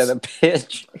surface. Yeah, the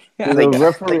pitch.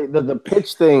 The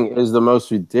pitch thing is the most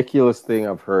ridiculous thing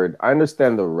I've heard. I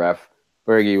understand the ref.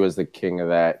 Fergie was the king of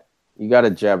that. You got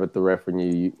to jab at the ref when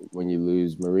you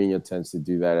lose. Mourinho tends to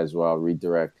do that as well,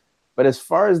 redirect. But as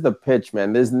far as the pitch,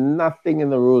 man, there's nothing in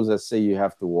the rules that say you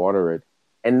have to water it.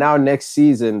 And now next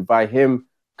season, by him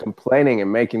complaining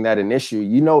and making that an issue,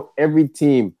 every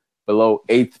team below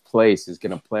 8th place is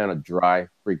going to play on a dry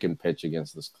freaking pitch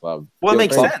against this club. Well, it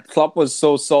makes sense. Klopp was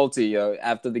so salty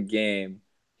after the game.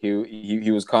 He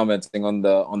was commenting on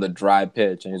the dry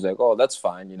pitch, and he's like, "Oh, that's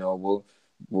fine.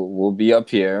 We'll be up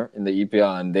here in the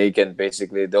EPL,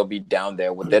 and they'll be down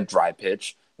there with their dry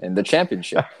pitch in the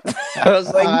championship." I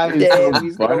was like, "Damn,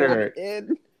 he's going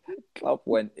in." Klopp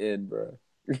went in, bro.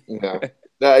 Yeah.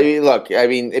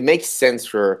 It makes sense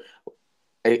for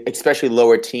especially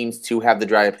lower teams to have the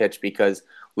drier pitch because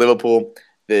Liverpool,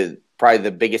 probably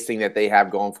the biggest thing that they have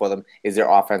going for them is their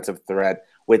offensive threat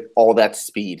with all that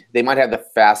speed. They might have the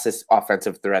fastest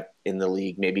offensive threat in the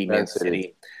league, maybe Man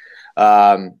City.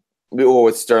 Or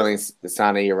with Sterling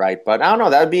Sane, you're right. But I don't know.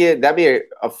 That'd be a fun.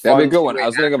 That'd be a good one. I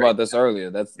was thinking about this earlier.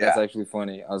 That's actually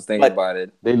funny. I was thinking about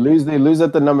it. They lose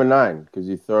at the number 9 because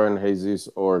you throw in Jesus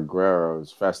or Aguero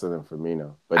is faster than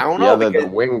Firmino. But I don't know, the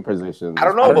wing position. I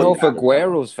don't know if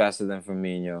Aguero's faster than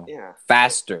Firmino. Yeah,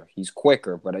 faster. He's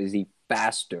quicker, but is he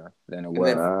faster than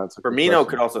Aguero? Firmino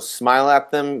could also smile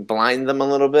at them, blind them a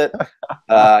little bit. You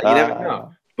never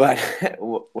know. But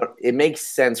it makes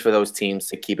sense for those teams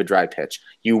to keep a dry pitch.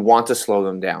 You want to slow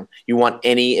them down. You want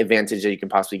any advantage that you can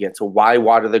possibly get. So why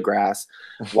water the grass?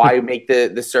 Why make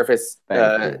the surface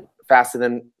faster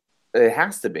than it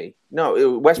has to be?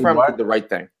 No, West Brom did the right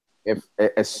thing. If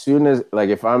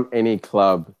I'm any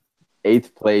club,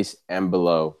 8th place and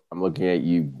below, I'm looking at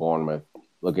you, Bournemouth,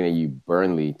 looking at you,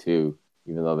 Burnley, too,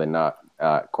 even though they're not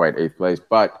quite 8th place.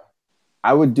 But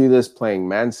I would do this playing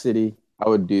Man City. I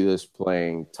would do this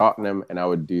playing Tottenham, and I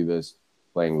would do this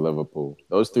playing Liverpool.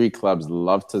 Those 3 clubs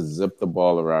love to zip the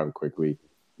ball around quickly.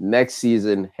 Next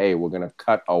season, hey, we're going to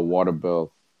cut our water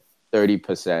bill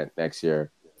 30% next year,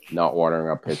 not watering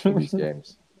our pitch for these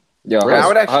games. Yo,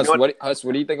 Huss,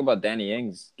 what do you think about Danny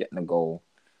Ings getting a goal?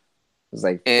 It was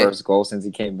like first goal since he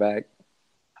came back.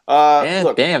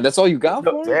 Damn, that's all you got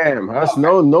for him? Damn, Huss,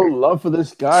 no love for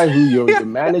this guy who your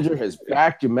manager has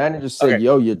backed. Your manager said,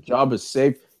 yo, your job is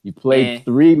safe. You played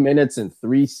 3 minutes in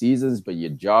 3 seasons, but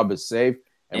your job is safe.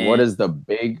 And what does the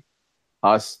big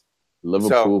us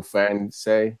Liverpool fan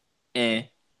say?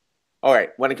 All right.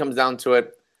 When it comes down to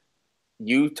it,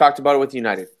 you talked about it with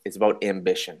United. It's about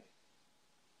ambition.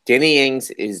 Danny Ings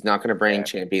is not going to bring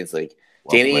Champions League.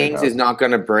 Danny Ings is not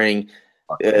going to bring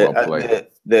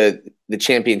the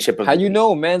championship. How you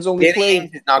know? Man's only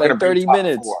played like 30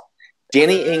 minutes. 4.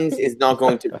 Danny Ings is not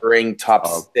going to bring top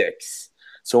 6.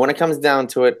 So when it comes down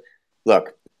to it,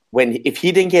 look, if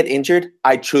he didn't get injured,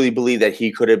 I truly believe that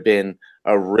he could have been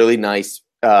a really nice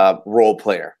role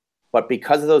player. But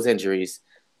because of those injuries,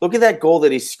 look at that goal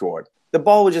that he scored. The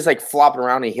ball was just like flopping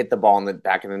around and he hit the ball in the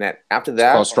back of the net. After that,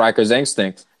 It's called striker's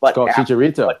instinct. It's called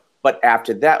Chicharito. But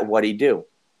after that, what'd he do?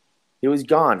 He was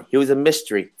gone. He was a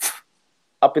mystery.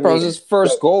 Up in Bro, it was his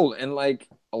first goal in like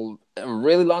a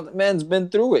really long time. Man's been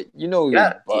through it. You know, he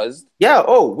was buzzed. Yeah.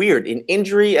 Oh, weird. An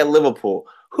injury at Liverpool.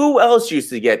 Who else used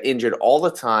to get injured all the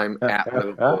time at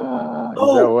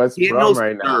Liverpool? West Brom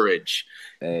right now.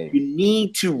 Hey. You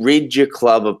need to rid your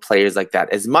club of players like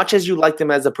that. As much as you like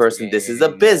them as a person, this is a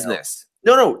business.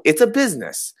 No, it's a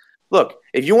business. Look,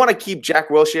 if you want to keep Jack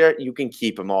Wilshere, you can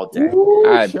keep him all day. All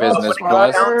right, business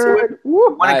buzz.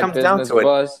 When it comes down to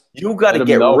it, you got to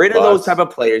get rid of those type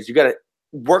of players. You got to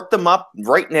work them up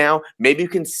right now. Maybe you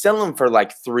can sell them for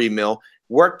like $3 million.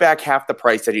 Work back half the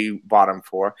price that you bought them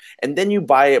for, and then you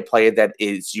buy a player that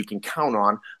you can count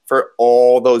on for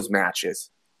all those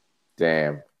matches.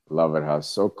 Damn. Love it, Huss.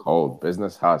 So cold.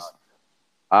 Business Huss.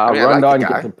 Rondon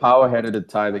gets a power header to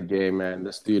tie the game, man.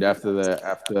 This dude, after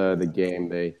the game,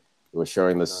 they were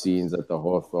showing the scenes at the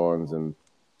Hawthorns and,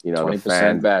 you know, 20% the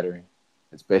fans. Battery.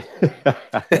 It's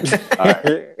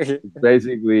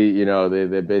basically, you know,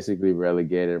 they're basically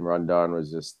relegated. And Rondon was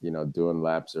just, you know, doing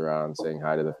laps around, saying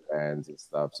hi to the fans and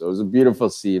stuff. So it was a beautiful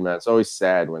scene, man. It's always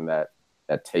sad when that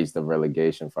taste of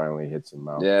relegation finally hits him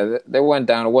out. Yeah, they went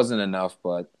down. It wasn't enough,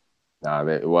 but. Nah,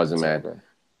 it wasn't, man.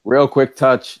 Real quick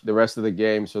touch, the rest of the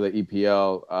games for the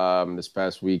EPL this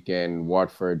past weekend,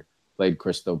 Watford played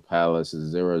Crystal Palace,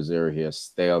 0-0 here,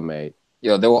 stalemate.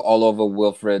 Yo, they were all over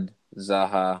Wilfred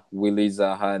Zaha, Willie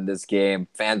Zaha in this game.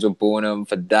 Fans were booing him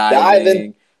for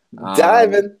diving.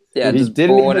 Diving. Yeah, he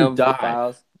didn't even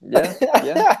dive. Yeah. He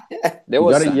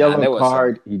got a yellow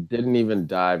card. He didn't even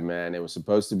dive, man. It was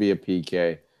supposed to be a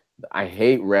PK. I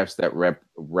hate refs that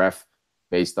ref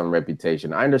based on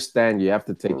reputation. I understand you have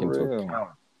to take into account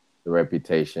the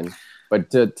reputation, but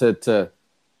to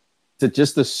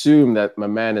just assume that my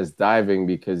man is diving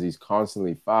because he's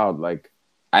constantly fouled, like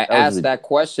I asked that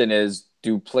question is,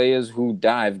 do players who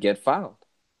dive get fouled?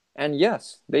 And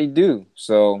yes, they do.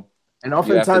 So and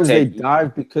oftentimes they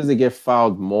dive because they get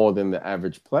fouled more than the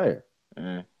average player.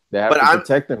 They have to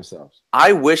protect themselves.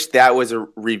 I wish that was a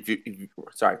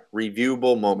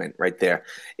reviewable moment right there.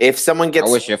 If someone gets,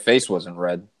 I wish your face wasn't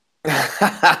red.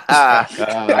 I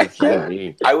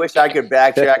wish I could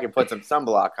backtrack and put some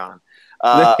sunblock on.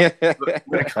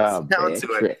 When it comes down to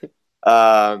it,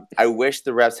 I wish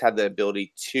the refs had the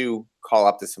ability to call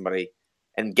up to somebody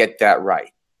and get that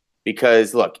right.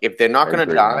 Because look, if they're not going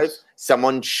to dive,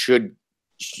 someone should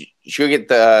get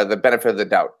the benefit of the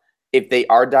doubt. If they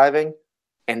are diving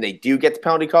and they do get the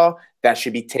penalty call, that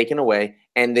should be taken away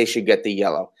and they should get the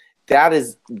yellow. That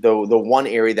is the one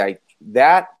area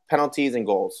that penalties and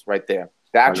goals right there.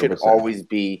 That 100%. Should always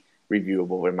be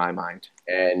reviewable in my mind.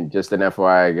 And just an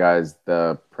FYI, guys,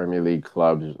 the Premier League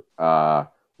clubs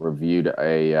reviewed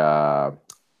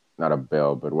not a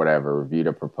bill, but whatever, reviewed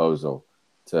a proposal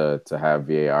to have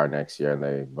VAR next year, and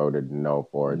they voted no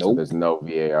for it. Nope. So there's no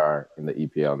VAR in the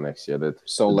EPL next year. The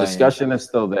discussion is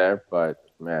still there, but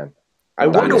man. I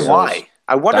wonder why.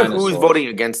 I wonder who's voting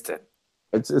against it.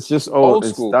 It's just old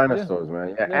it's dinosaurs,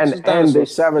 man. Yeah. And they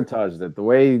sabotaged it. The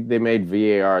way they made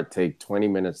VAR take 20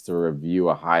 minutes to review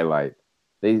a highlight,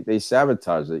 they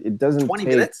sabotaged it. It doesn't 20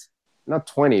 minutes? Not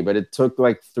 20, but it took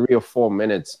like 3 or 4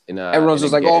 minutes everyone's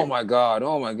just like, game. oh my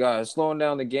god, slowing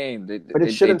down the game. But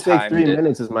it shouldn't take 3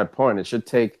 minutes is my point. It should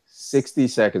take 60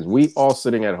 seconds. We all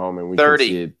sitting at home and we 30.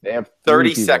 can see it. They have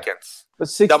 30 seconds. But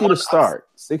 60 to start.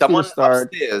 60 someone to start.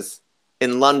 Upstairs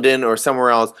in London or somewhere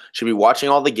else should be watching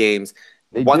all the games.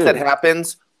 Once that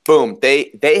happens, boom,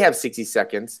 they have 60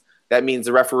 seconds. That means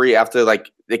the referee, after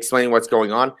like explaining what's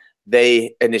going on,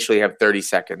 they initially have 30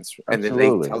 seconds. And then they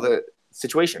tell the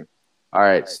situation. All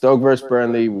right, Stoke versus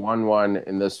Burnley, 1-1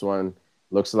 in this one.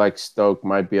 Looks like Stoke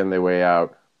might be on their way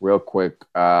out. Real quick,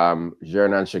 Xherdan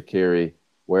Shaqiri,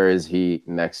 where is he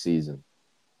next season?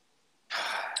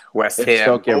 West Ham.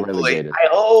 Stoke get relegated. I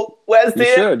hope West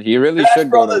Ham. He really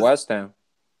should go to West Ham.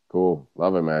 Cool.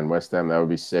 Love it, man. West Ham, that would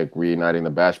be sick. Reuniting the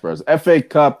Bash Bros. FA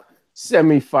Cup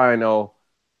semifinal.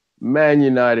 Man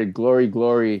United, glory,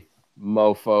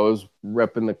 mofos.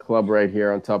 Repping the club right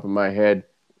here on top of my head.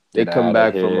 They come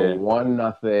back from a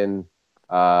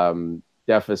 1-0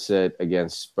 deficit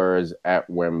against Spurs at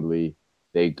Wembley.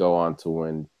 They go on to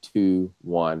win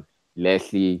 2-1.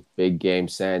 Leslie, big game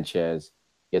Sanchez,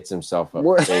 gets himself a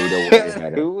fadeaway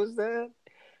header. Who was that?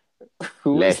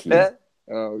 Leslie.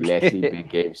 Oh, okay. Leslie, big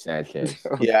game Sanchez.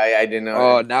 Yeah, I didn't know.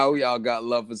 Oh, now y'all got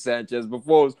love for Sanchez.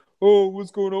 Before it was oh,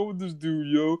 what's going on with this dude,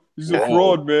 yo? He's a Whoa.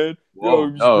 fraud, man. Whoa.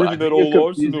 Yo, he's No, I bringing that think you're all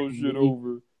Arsenal confusing shit me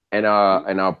over. and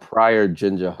our prior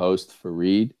ginger host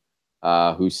Fareed,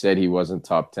 who said he wasn't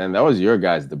top 10. That was your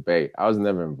guys' debate. I was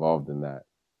never involved in that.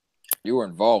 You were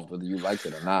involved, whether you liked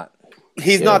it or not.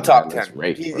 He's Yeah, not top man, that's 10.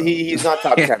 rape, bro. He's not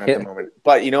top 10 at the moment.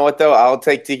 But you know what, though? I'll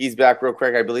take Tiki's back real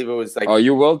quick. I believe it was like Oh,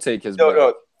 you will take his back.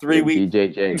 no, 3 weeks,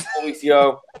 BJJ. 4 weeks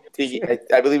ago. Tiki,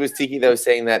 I believe it was Tiki that was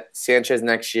saying that Sanchez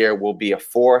next year will be a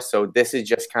 4. So this is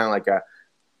just kind of like a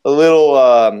little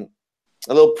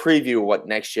preview of what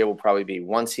next year will probably be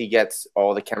once he gets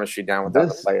all the chemistry down with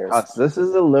other players. This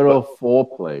is a little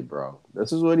foreplay, bro.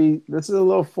 This is a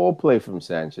little foreplay from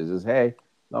Sanchez. Is hey,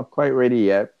 not quite ready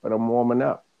yet, but I'm warming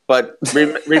up. But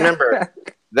remember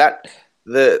that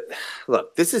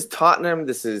this is Tottenham.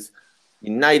 This is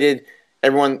United.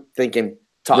 Everyone thinking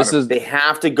Tottenham. They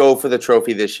have to go for the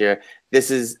trophy this year. This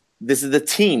is the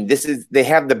team. They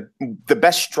have the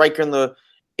best striker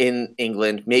in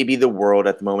England, maybe the world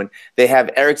at the moment. They have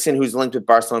Eriksen, who's linked with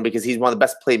Barcelona because he's one of the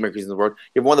best playmakers in the world.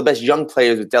 You have one of the best young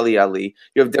players with Dele Alli.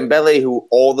 You have Dembele, who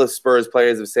all the Spurs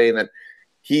players are saying that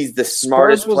he's the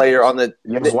smartest player on the.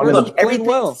 Look,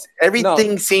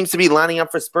 everything seems to be lining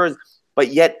up for Spurs, but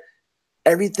yet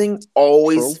everything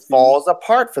always falls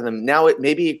apart for them. Now,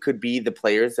 maybe it could be the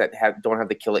players that don't have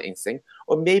the killer instinct,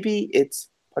 or maybe it's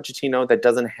Pochettino that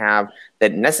doesn't have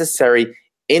that necessary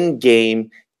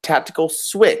in-game tactical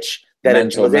switch that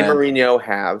Jose Mourinho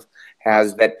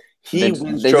has that he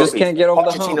wins they just can't get over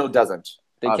the hump. Pochettino doesn't.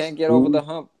 They can't get over the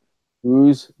hump.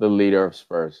 Who's the leader of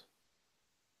Spurs?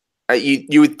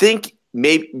 You would think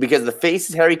maybe because the face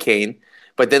is Harry Kane,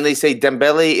 but then they say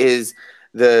Dembele is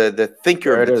the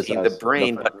thinker of the team, the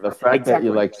brain. But the fact that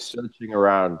you like searching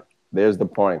around, there's the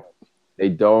point. They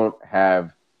don't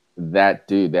have that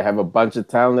dude. They have a bunch of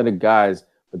talented guys,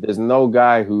 but there's no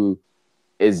guy who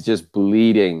is just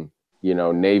bleeding,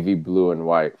 navy blue and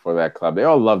white for that club. They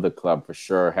all love the club for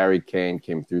sure. Harry Kane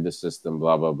came through the system,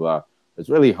 blah, blah, blah. It's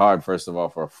really hard, first of all,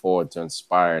 for a forward to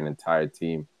inspire an entire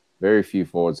team. Very few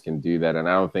forwards can do that, and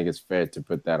I don't think it's fair to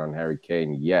put that on Harry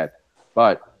Kane yet.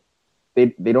 But they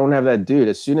don't have that dude.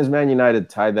 As soon as Man United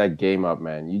tied that game up,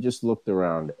 man, you just looked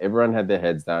around. Everyone had their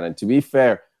heads down. And to be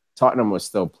fair, Tottenham was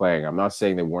still playing. I'm not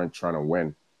saying they weren't trying to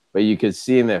win, but you could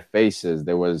see in their faces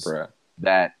there was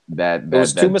there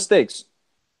was two mistakes.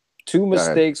 Two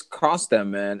mistakes cost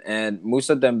them, man. And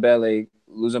Moussa Dembele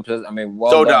losing possession. I mean,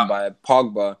 done by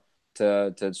Pogba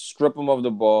to strip him of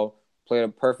the ball, play a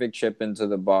perfect chip into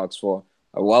the box for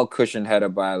a well-cushioned header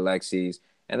by Alexis.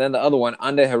 And then the other one,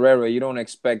 under Herrera, you don't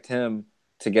expect him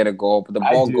to get a goal, but the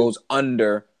ball goes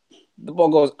under. The ball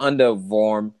goes under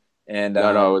Vorm. And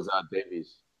no, it was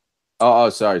Davies. Oh,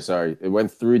 sorry. It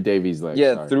went through Davies' legs.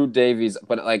 Yeah, through Davies,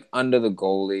 but like under the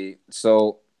goalie.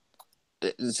 So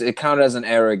it counted as an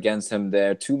error against him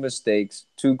there. Two mistakes,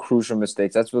 two crucial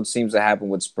mistakes. That's what seems to happen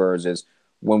with Spurs is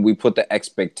when we put the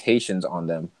expectations on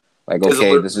them. Like,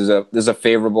 okay, this is a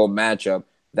favorable matchup.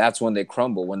 That's when they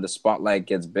crumble, when the spotlight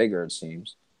gets bigger, it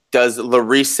seems. Does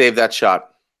Lloris save that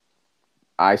shot?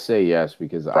 I say yes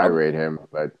because I rate him,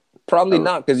 but probably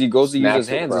not because he goes to use his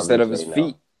hands instead of his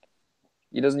feet.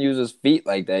 He doesn't use his feet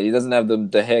like that. He doesn't have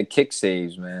the head kick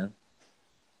saves, man.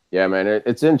 Yeah, man,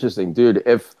 it's interesting, dude.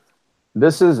 If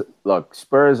this is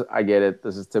Spurs, I get it.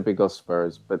 This is typical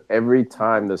Spurs, but every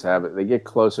time this happens, they get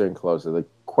closer and closer. The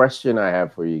question I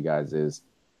have for you guys is,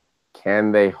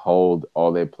 can they hold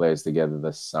all their players together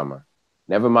this summer?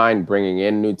 Never mind bringing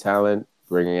in new talent,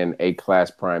 bringing in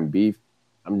A-class prime beef.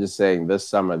 I'm just saying this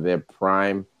summer, their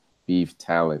prime beef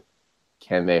talent,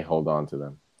 can they hold on to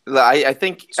them? I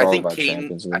think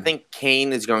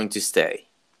Kane is going to stay.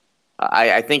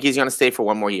 I think he's going to stay for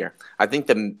one more year. I think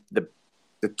the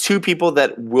two people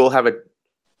that will have a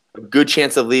good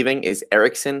chance of leaving is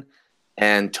Eriksen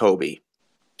and Todi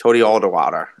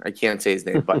Alderwater. I can't say his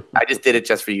name, but I just did it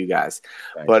just for you guys.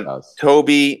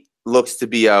 Toby looks to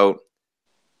be out.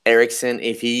 Eriksen,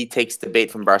 if he takes the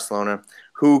bait from Barcelona,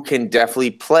 who can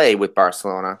definitely play with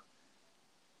Barcelona,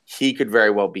 he could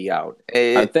very well be out.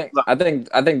 I think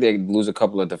they lose a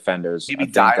couple of defenders.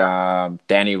 Maybe I think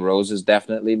Danny Rose is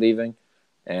definitely leaving,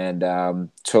 and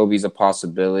Toby's a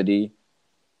possibility.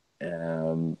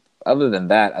 Other than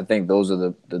that, I think those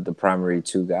are the primary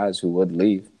two guys who would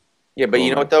leave. Yeah, but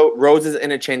you know what though? Rose is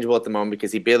interchangeable at the moment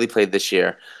because he barely played this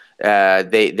year.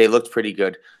 They looked pretty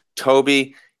good.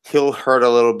 Toby, he'll hurt a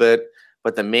little bit,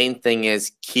 but the main thing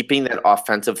is keeping that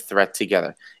offensive threat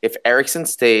together. If Eriksen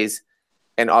stays,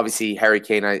 and obviously Harry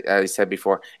Kane, I said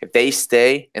before, if they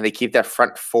stay and they keep that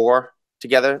front four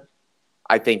together,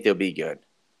 I think they'll be good.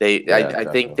 I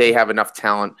think they have enough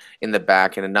talent in the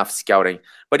back and enough scouting.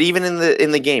 But even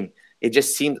in the game, it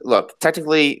just seemed. Look,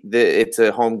 technically, it's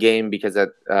a home game because they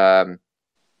had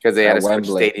to switch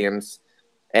Wembley. stadiums,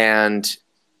 and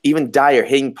even Dyer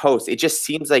hitting posts. It just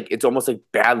seems like it's almost like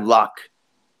bad luck.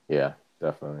 Yeah,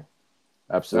 definitely.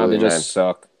 No, Absolutely, they man. just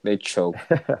suck. They choke.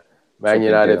 Man big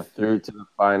United deal. through to the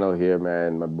final here,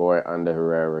 man. My boy Under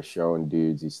Herrera showing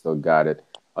dudes he still got it.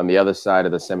 On the other side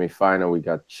of the semifinal, we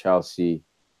got Chelsea,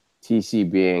 TC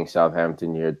being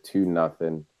Southampton here,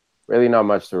 2-0. Really not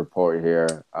much to report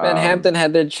here. Man, Hampton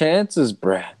had their chances,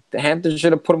 bruh. Hampton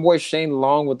should have put him away. Shane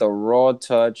Long with a raw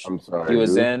touch. I'm sorry. He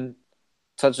was who? in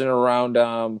touching around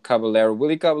Caballero.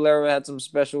 Willie Caballero had some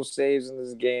special saves in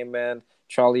this game, man.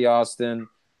 Charlie Austin,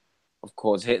 of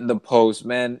course, hitting the post,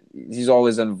 man. He's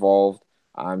always involved.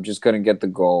 Just couldn't get the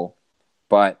goal.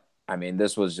 But, I mean,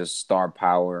 this was just star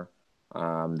power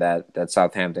that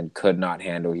Southampton could not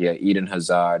handle here. Eden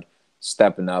Hazard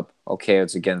stepping up. Okay,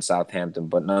 it's against Southampton,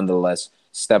 but nonetheless,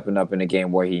 stepping up in a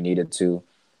game where he needed to.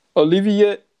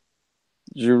 Olivier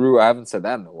Giroud. I haven't said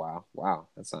that in a while. Wow,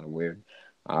 that sounded weird.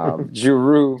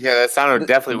 Giroud. Yeah, that sounded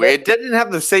definitely weird. It didn't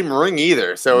have the same ring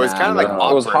either, so it was kind of like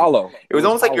awkward. It was hollow. It was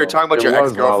almost like you were talking about It your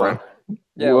was ex-girlfriend. hollow.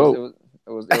 Yeah, it Whoa.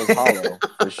 was hollow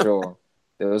for sure.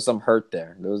 There was some hurt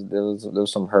there. There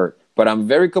was some hurt, but I'm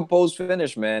very composed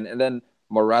finish, man. And then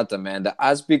Morata, man, the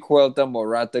Azpilicueta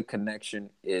Morata connection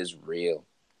is real.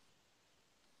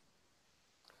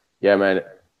 Yeah, man.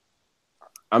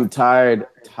 I'm tired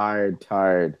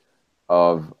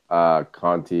of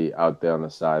Conti out there on the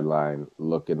sideline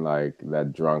looking like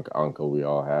that drunk uncle we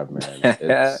all have,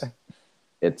 man.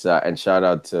 It's and shout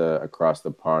out to Across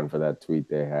the Pond for that tweet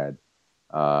they had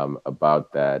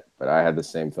about that. But I had the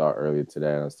same thought earlier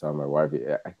today, and I was telling my wife,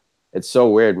 it's so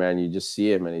weird, man. You just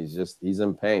see him, and he's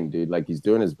in pain, dude. Like, he's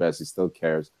doing his best. He still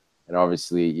cares. And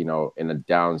obviously, you know, in a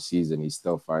down season, he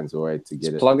still finds a way to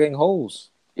get it. Plugging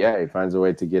holes. Yeah, he finds a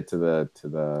way to get to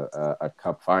the a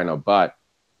cup final. But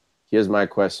here's my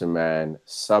question, man.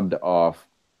 Subbed off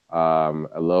a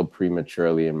little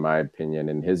prematurely, in my opinion,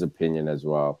 in his opinion as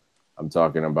well. I'm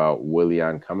talking about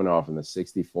Willian coming off in the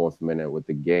 64th minute with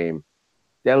the game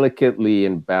delicately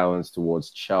imbalanced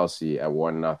towards Chelsea at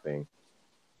 1-0.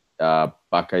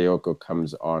 Bakayoko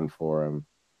comes on for him.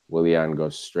 Willian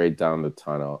goes straight down the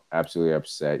tunnel, absolutely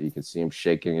upset. You could see him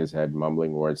shaking his head,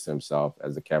 mumbling words to himself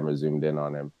as the camera zoomed in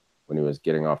on him when he was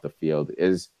getting off the field.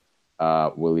 Is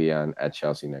Willian at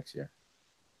Chelsea next year?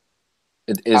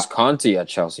 It is Conti at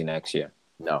Chelsea next year.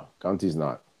 No, Conti's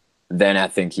not. Then I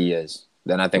think he is.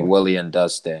 Then I think Willian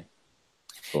does stay.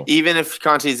 Cool. Even if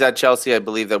Conti's at Chelsea, I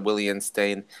believe that Willian's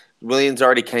staying. Willian's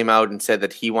already came out and said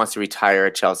that he wants to retire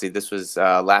at Chelsea. This was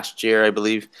last year, I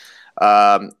believe.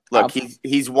 Look,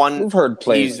 he's won. We've heard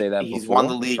players say that He's before. won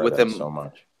the league with him so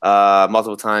much.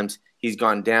 multiple times. He's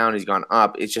gone down. He's gone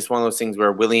up. It's just one of those things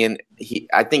where Willian.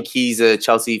 I think he's a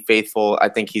Chelsea faithful. I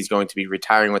think he's going to be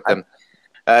retiring with them.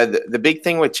 The big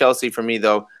thing with Chelsea for me,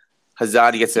 though,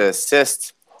 Hazard gets an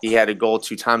assist. He had a goal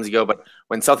 2 times ago. But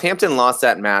when Southampton lost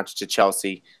that match to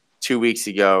Chelsea 2 weeks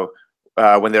ago,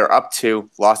 when they were up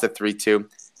 2, lost at 3-2,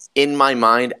 in my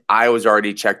mind, I was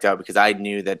already checked out because I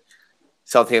knew that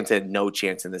Southampton had no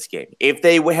chance in this game. If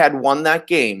they had won that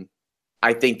game,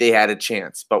 I think they had a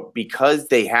chance. But because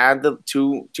they had the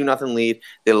 2-0 lead,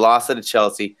 they lost it to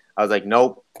Chelsea. I was like,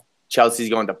 nope,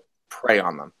 Chelsea's going to prey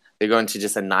on them. They're going to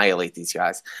just annihilate these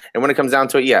guys. And when it comes down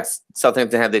to it, yes,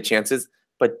 Southampton had their chances,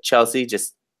 but Chelsea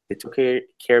they took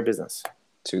care of business.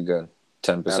 Too good.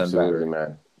 10% Absolutely, battery.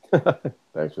 man.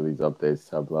 Thanks for these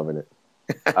updates. I'm loving it.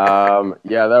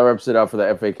 Yeah, that wraps it up for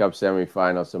the FA Cup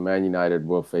semi-final. So Man United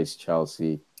will face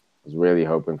Chelsea. I was really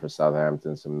hoping for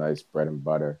Southampton, some nice bread and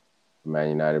butter for Man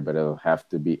United, but it'll have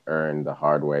to be earned the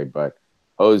hard way. But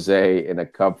Jose in a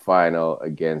cup final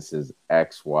against his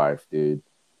ex-wife, dude.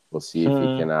 We'll see if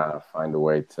he can find a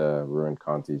way to ruin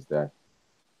Conti's day.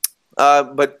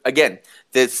 But again,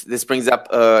 this brings up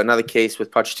another case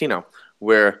with Pochettino,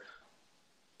 where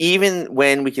even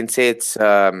when we can say it's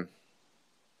a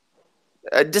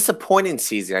disappointing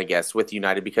season, I guess, with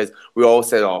United, because we all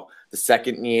said, oh, the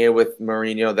second year with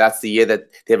Mourinho, that's the year that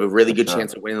they have a really good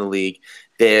chance of winning the league.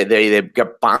 They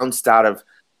got bounced out of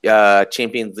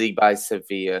Champions League by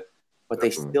Sevilla, but they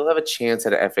still have a chance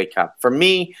at an FA Cup. For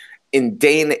me, in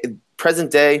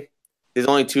present day, there's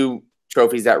only 2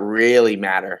 trophies that really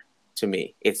matter to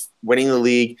me. It's winning the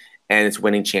league and it's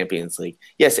winning Champions League.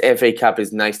 Yes, FA Cup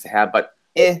is nice to have, but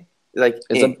it's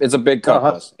a big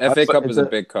cup. FA Cup is a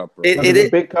big cup. Bro. It's a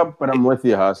big cup, but I'm with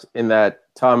you, Huss, in that,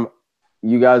 Tom,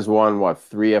 you guys won,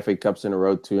 3 FA Cups in a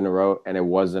row, 2 in a row, and it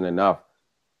wasn't enough.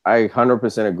 I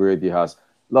 100% agree with you, Huss.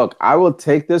 Look, I will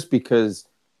take this because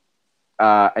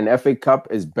an FA Cup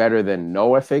is better than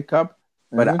no FA Cup,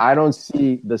 but I don't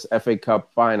see this FA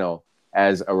Cup final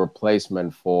as a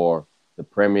replacement for the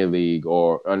Premier League,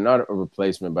 or not a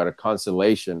replacement, but a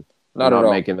consolation for not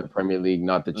making the Premier League,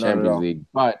 not the Champions League.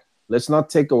 But let's not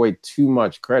take away too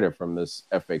much credit from this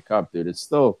FA Cup, dude. It's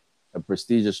still a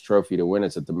prestigious trophy to win.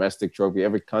 It's a domestic trophy.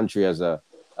 Every country has a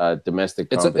domestic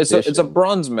competition. It's a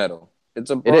bronze medal. It's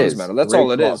a bronze medal. That's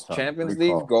all it is. Champions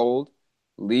League gold,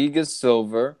 league is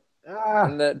silver.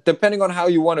 And depending on how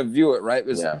you want to view it, right?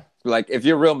 Like if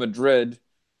you're Real Madrid,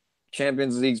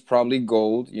 Champions League's probably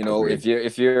gold. You know, if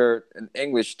you're an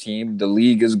English team, the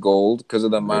league is gold because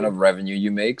of the amount of revenue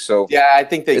you make. So yeah, I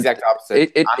think the exact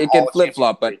opposite. It can flip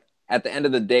flop, but at the end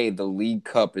of the day, the League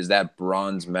Cup is that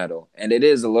bronze medal, and it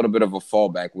is a little bit of a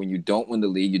fallback when you don't win the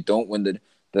league, you don't win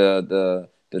the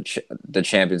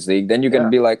Champions League. Then you're gonna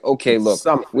be like, okay, look,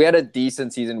 we had a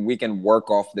decent season. We can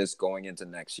work off this going into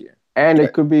next year. And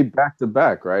it could be back to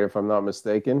back, right? If I'm not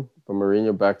mistaken, for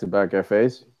Mourinho, back to back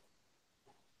FAs.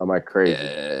 Am I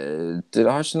crazy? Did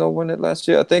Arsenal win it last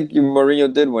year? I think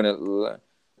Mourinho did win it.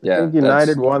 Yeah, I think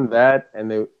United won that,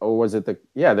 and they won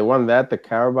that, the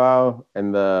Carabao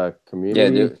and the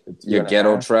Community. Your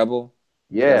ghetto treble.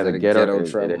 Yeah, the ghetto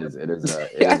treble. It is.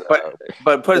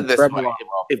 But put it this way: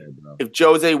 if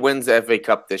Jose wins the FA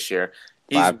Cup this year,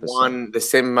 he's 5%. Won the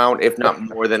same amount, if not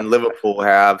more, than Liverpool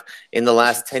have in the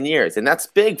last 10 years, and that's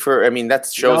big for. I mean, that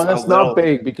shows. No, that's not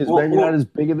big because Man United is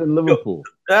bigger than Liverpool.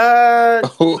 Not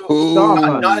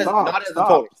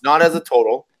as a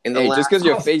total. Just because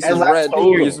your face is red,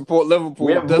 you support Liverpool.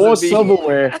 We have more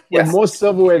silverware. We have more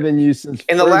silverware than you since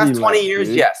in the last 20 years.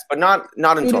 Dude. Yes, but not in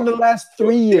total. In the last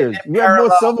 3 years, we have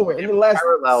more silverware in the last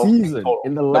season.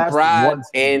 In the last one,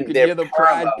 and you can hear the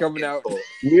pride coming out.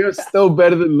 We are still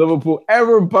better than Liverpool,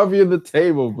 ever above you in the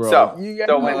table, bro. So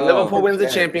when Liverpool wins the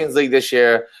Champions League this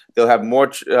year, they'll have more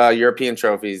European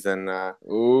trophies than.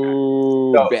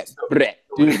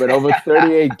 Dude, but over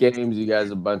 38 games, you guys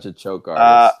are a bunch of choke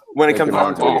artists. When it comes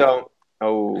down to it, though.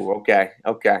 Oh, okay.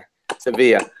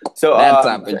 Sevilla. So,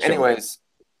 anyways,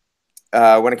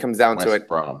 when it comes down to it.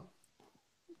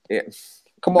 Yeah.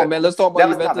 Come on, man. Let's talk about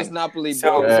Juventus Napoli,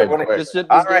 bro. All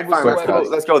right, fine.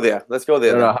 Let's go there.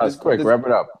 No, it's quick. Wrap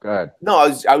it up. Go ahead. No,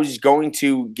 I was just going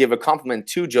to give a compliment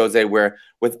to Jose, where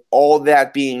with all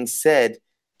that being said,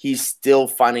 he's still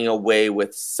finding a way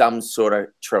with some sort of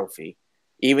trophy.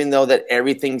 Even though that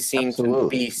everything seems to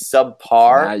be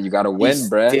subpar, you got to win,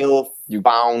 Brad. Still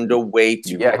found a way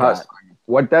to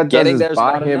what that does is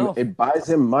buy him. It buys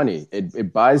him money.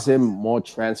 It buys him more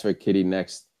transfer kitty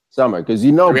next summer because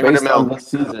based on this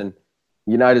season,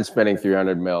 United spending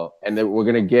 300 mil, and then we're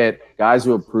gonna get guys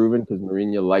who are proven because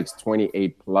Mourinho likes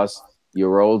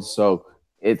 28-plus-year-olds. So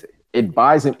it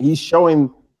buys him. He's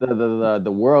showing the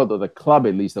world or the club,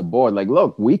 at least the board, like,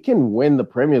 look, we can win the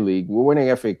Premier League. We're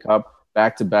winning FA Cup.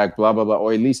 Back to back, blah blah blah,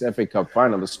 or at least FA Cup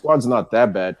final. The squad's not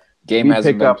that bad. Game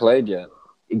hasn't been played yet.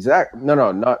 Exactly.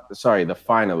 The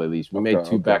final at least. We made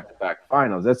two back-to-back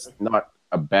finals. That's not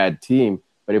a bad team.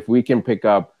 But if we can pick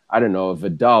up, I don't know,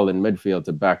 Vidal in midfield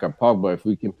to back up Pogba, if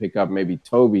we can pick up maybe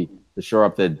Toby to shore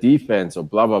up the defense or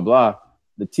blah blah blah,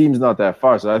 the team's not that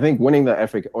far. So I think winning the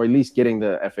FA, or at least getting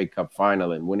the FA Cup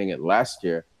final and winning it last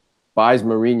year, buys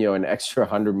Mourinho an extra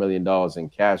 $100 million in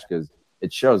cash because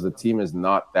it shows the team is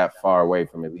not that far away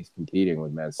from at least competing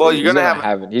with Man City. Well, you're gonna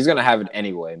have it. He's gonna have it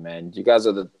anyway, man. You guys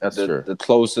are the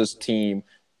closest team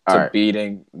to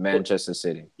beating Manchester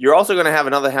City. You're also gonna have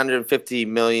another $150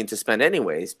 million to spend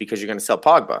anyways because you're gonna sell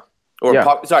Pogba.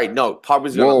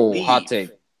 Pogba's gonna leave. Hot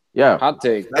take. Yeah, hot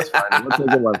take. That's fine. We'll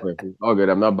take it one quick. All good.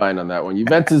 I'm not buying on that one.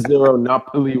 Juventus 0,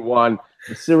 Napoli 1.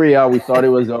 The Serie A, we thought it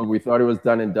was over. We thought it was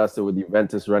done and dusted with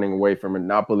Juventus running away from it.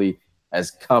 Napoli has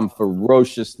come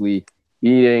ferociously,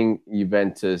 beating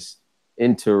Juventus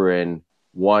in Turin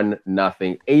 1-0.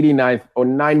 89th or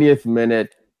 90th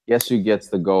minute. Guess who gets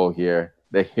the goal here?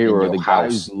 The hero, the guy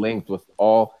who's linked with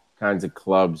all kinds of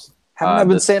clubs. Haven't I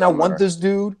been saying I want this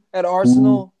dude at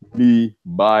Arsenal?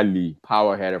 Bali,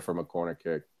 power header from a corner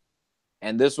kick.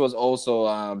 And this was also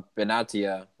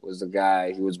Benatia was the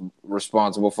guy. He was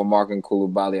responsible for marking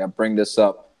Koulibaly. I bring this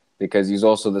up because he's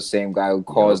also the same guy who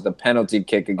caused the penalty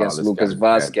kick against Lucas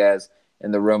Vazquez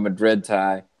in the Real Madrid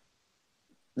tie.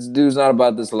 This dude's not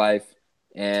about this life.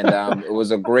 And it was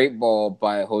a great ball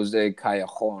by Jose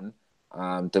Callejon,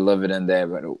 delivered in there.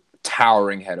 But a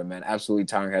towering header, man. Absolutely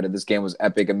towering header. This game was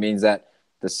epic. It means that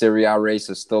the Serie A race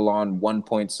is still on, 1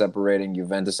 point separating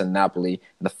Juventus and Napoli.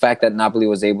 And the fact that Napoli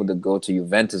was able to go to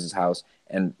Juventus' house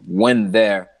and win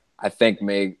there, I think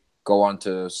may go on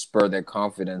to spur their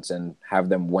confidence and have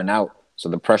them win out. So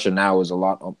the pressure now is a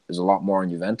lot more on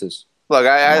Juventus. Look,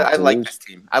 I Not to like lose. this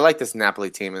team. I like this Napoli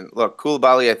team. And look,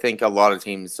 Koulibaly, I think a lot of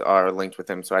teams are linked with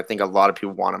him, so I think a lot of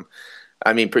people want him.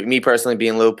 I mean, me personally,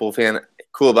 being a Liverpool fan,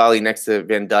 Koulibaly next to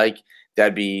Van Dijk,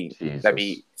 that'd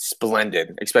be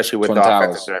splendid, especially with the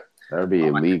offensive threat. That would be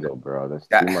illegal, bro. That's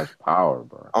too much power,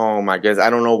 bro. Oh my goodness, I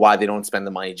don't know why they don't spend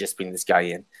the money just bringing this guy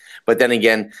in. But then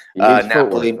again, He needs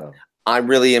Napoli. footwork, though. I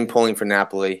really am pulling for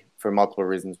Napoli for multiple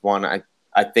reasons. One,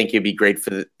 I think it'd be great for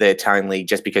the Italian league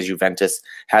just because Juventus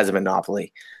has a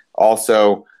monopoly.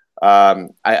 Also,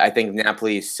 I think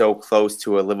Napoli is so close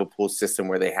to a Liverpool system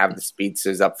where they have the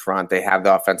speedsters up front, they have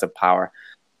the offensive power.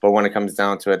 But when it comes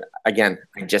down to it, again,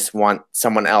 I just want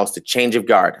someone else to change of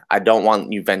guard. I don't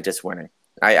want Juventus winning.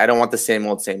 I don't want the same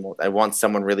old, same old. I want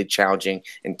someone really challenging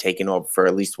and taking over for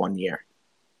at least 1 year.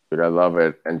 Dude, I love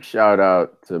it. And shout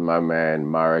out to my man,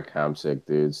 Marek Hamsik,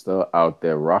 dude. Still out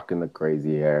there rocking the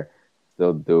crazy hair.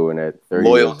 Still doing it. 30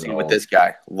 Loyalty years with old. this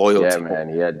guy. Loyalty. Yeah, man.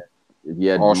 He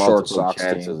had All short multiple socks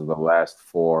chances team. the last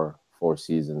four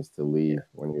seasons to leave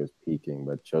when he was peaking,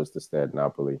 but chose to stay at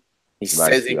Napoli. He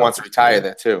says he wants to retire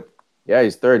there too. Yeah,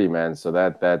 he's 30, man. So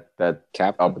that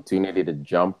Captain. opportunity to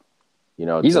jump, He's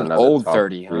to an another old top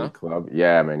 30, three huh? club.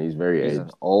 Yeah, man, he's very He's aged.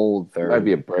 an old It might 30.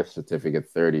 be a birth certificate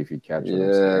 30 if you catch what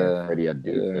I'm saying. 30, I'd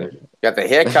do 30. Got the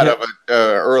haircut of an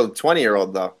early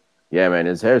 20-year-old though. Yeah, man,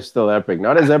 his hair's still epic.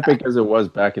 Not as epic as it was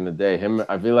back in the day.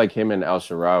 I feel like him and El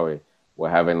Shaarawy were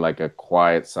having like a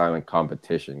quiet, silent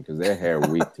competition because their hair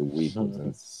week to week was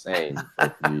insane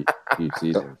for a few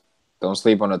seasons. Don't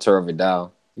sleep on Arturo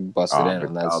Vidal. He busted in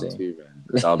on that Vidal scene. too, man.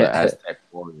 Vidal, the Aztec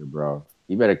warrior, bro.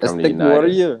 He better come to Aztec United.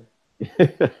 warrior.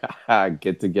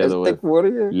 Get together with Aztec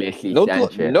warrior. Leslie No,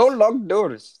 Sanchez. no locked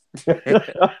doors. Man,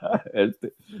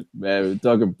 we're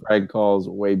talking prank calls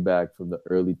way back from the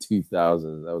early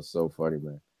 2000s. That was so funny,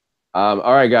 man. All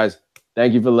right, guys.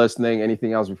 Thank you for listening.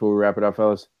 Anything else before we wrap it up,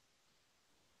 fellas?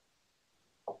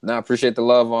 No, I appreciate the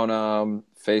love on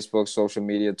Facebook, social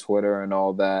media, Twitter, and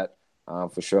all that.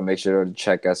 For sure, make sure to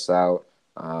check us out.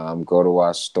 Go to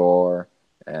our store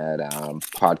at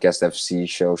Podcast FC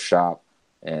Show Shop,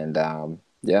 and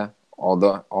all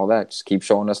that. Just keep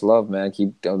showing us love, man.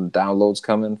 Keep downloads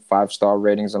coming. 5-star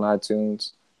ratings on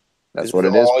iTunes. That's what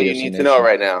it is. All you PFC need to Nation. know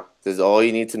right now. This is all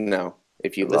you need to know.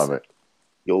 If you Love listen, it.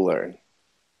 you'll learn.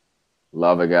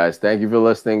 Love it, guys. Thank you for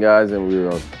listening, guys, and we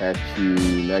will catch you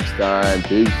next time.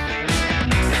 Peace.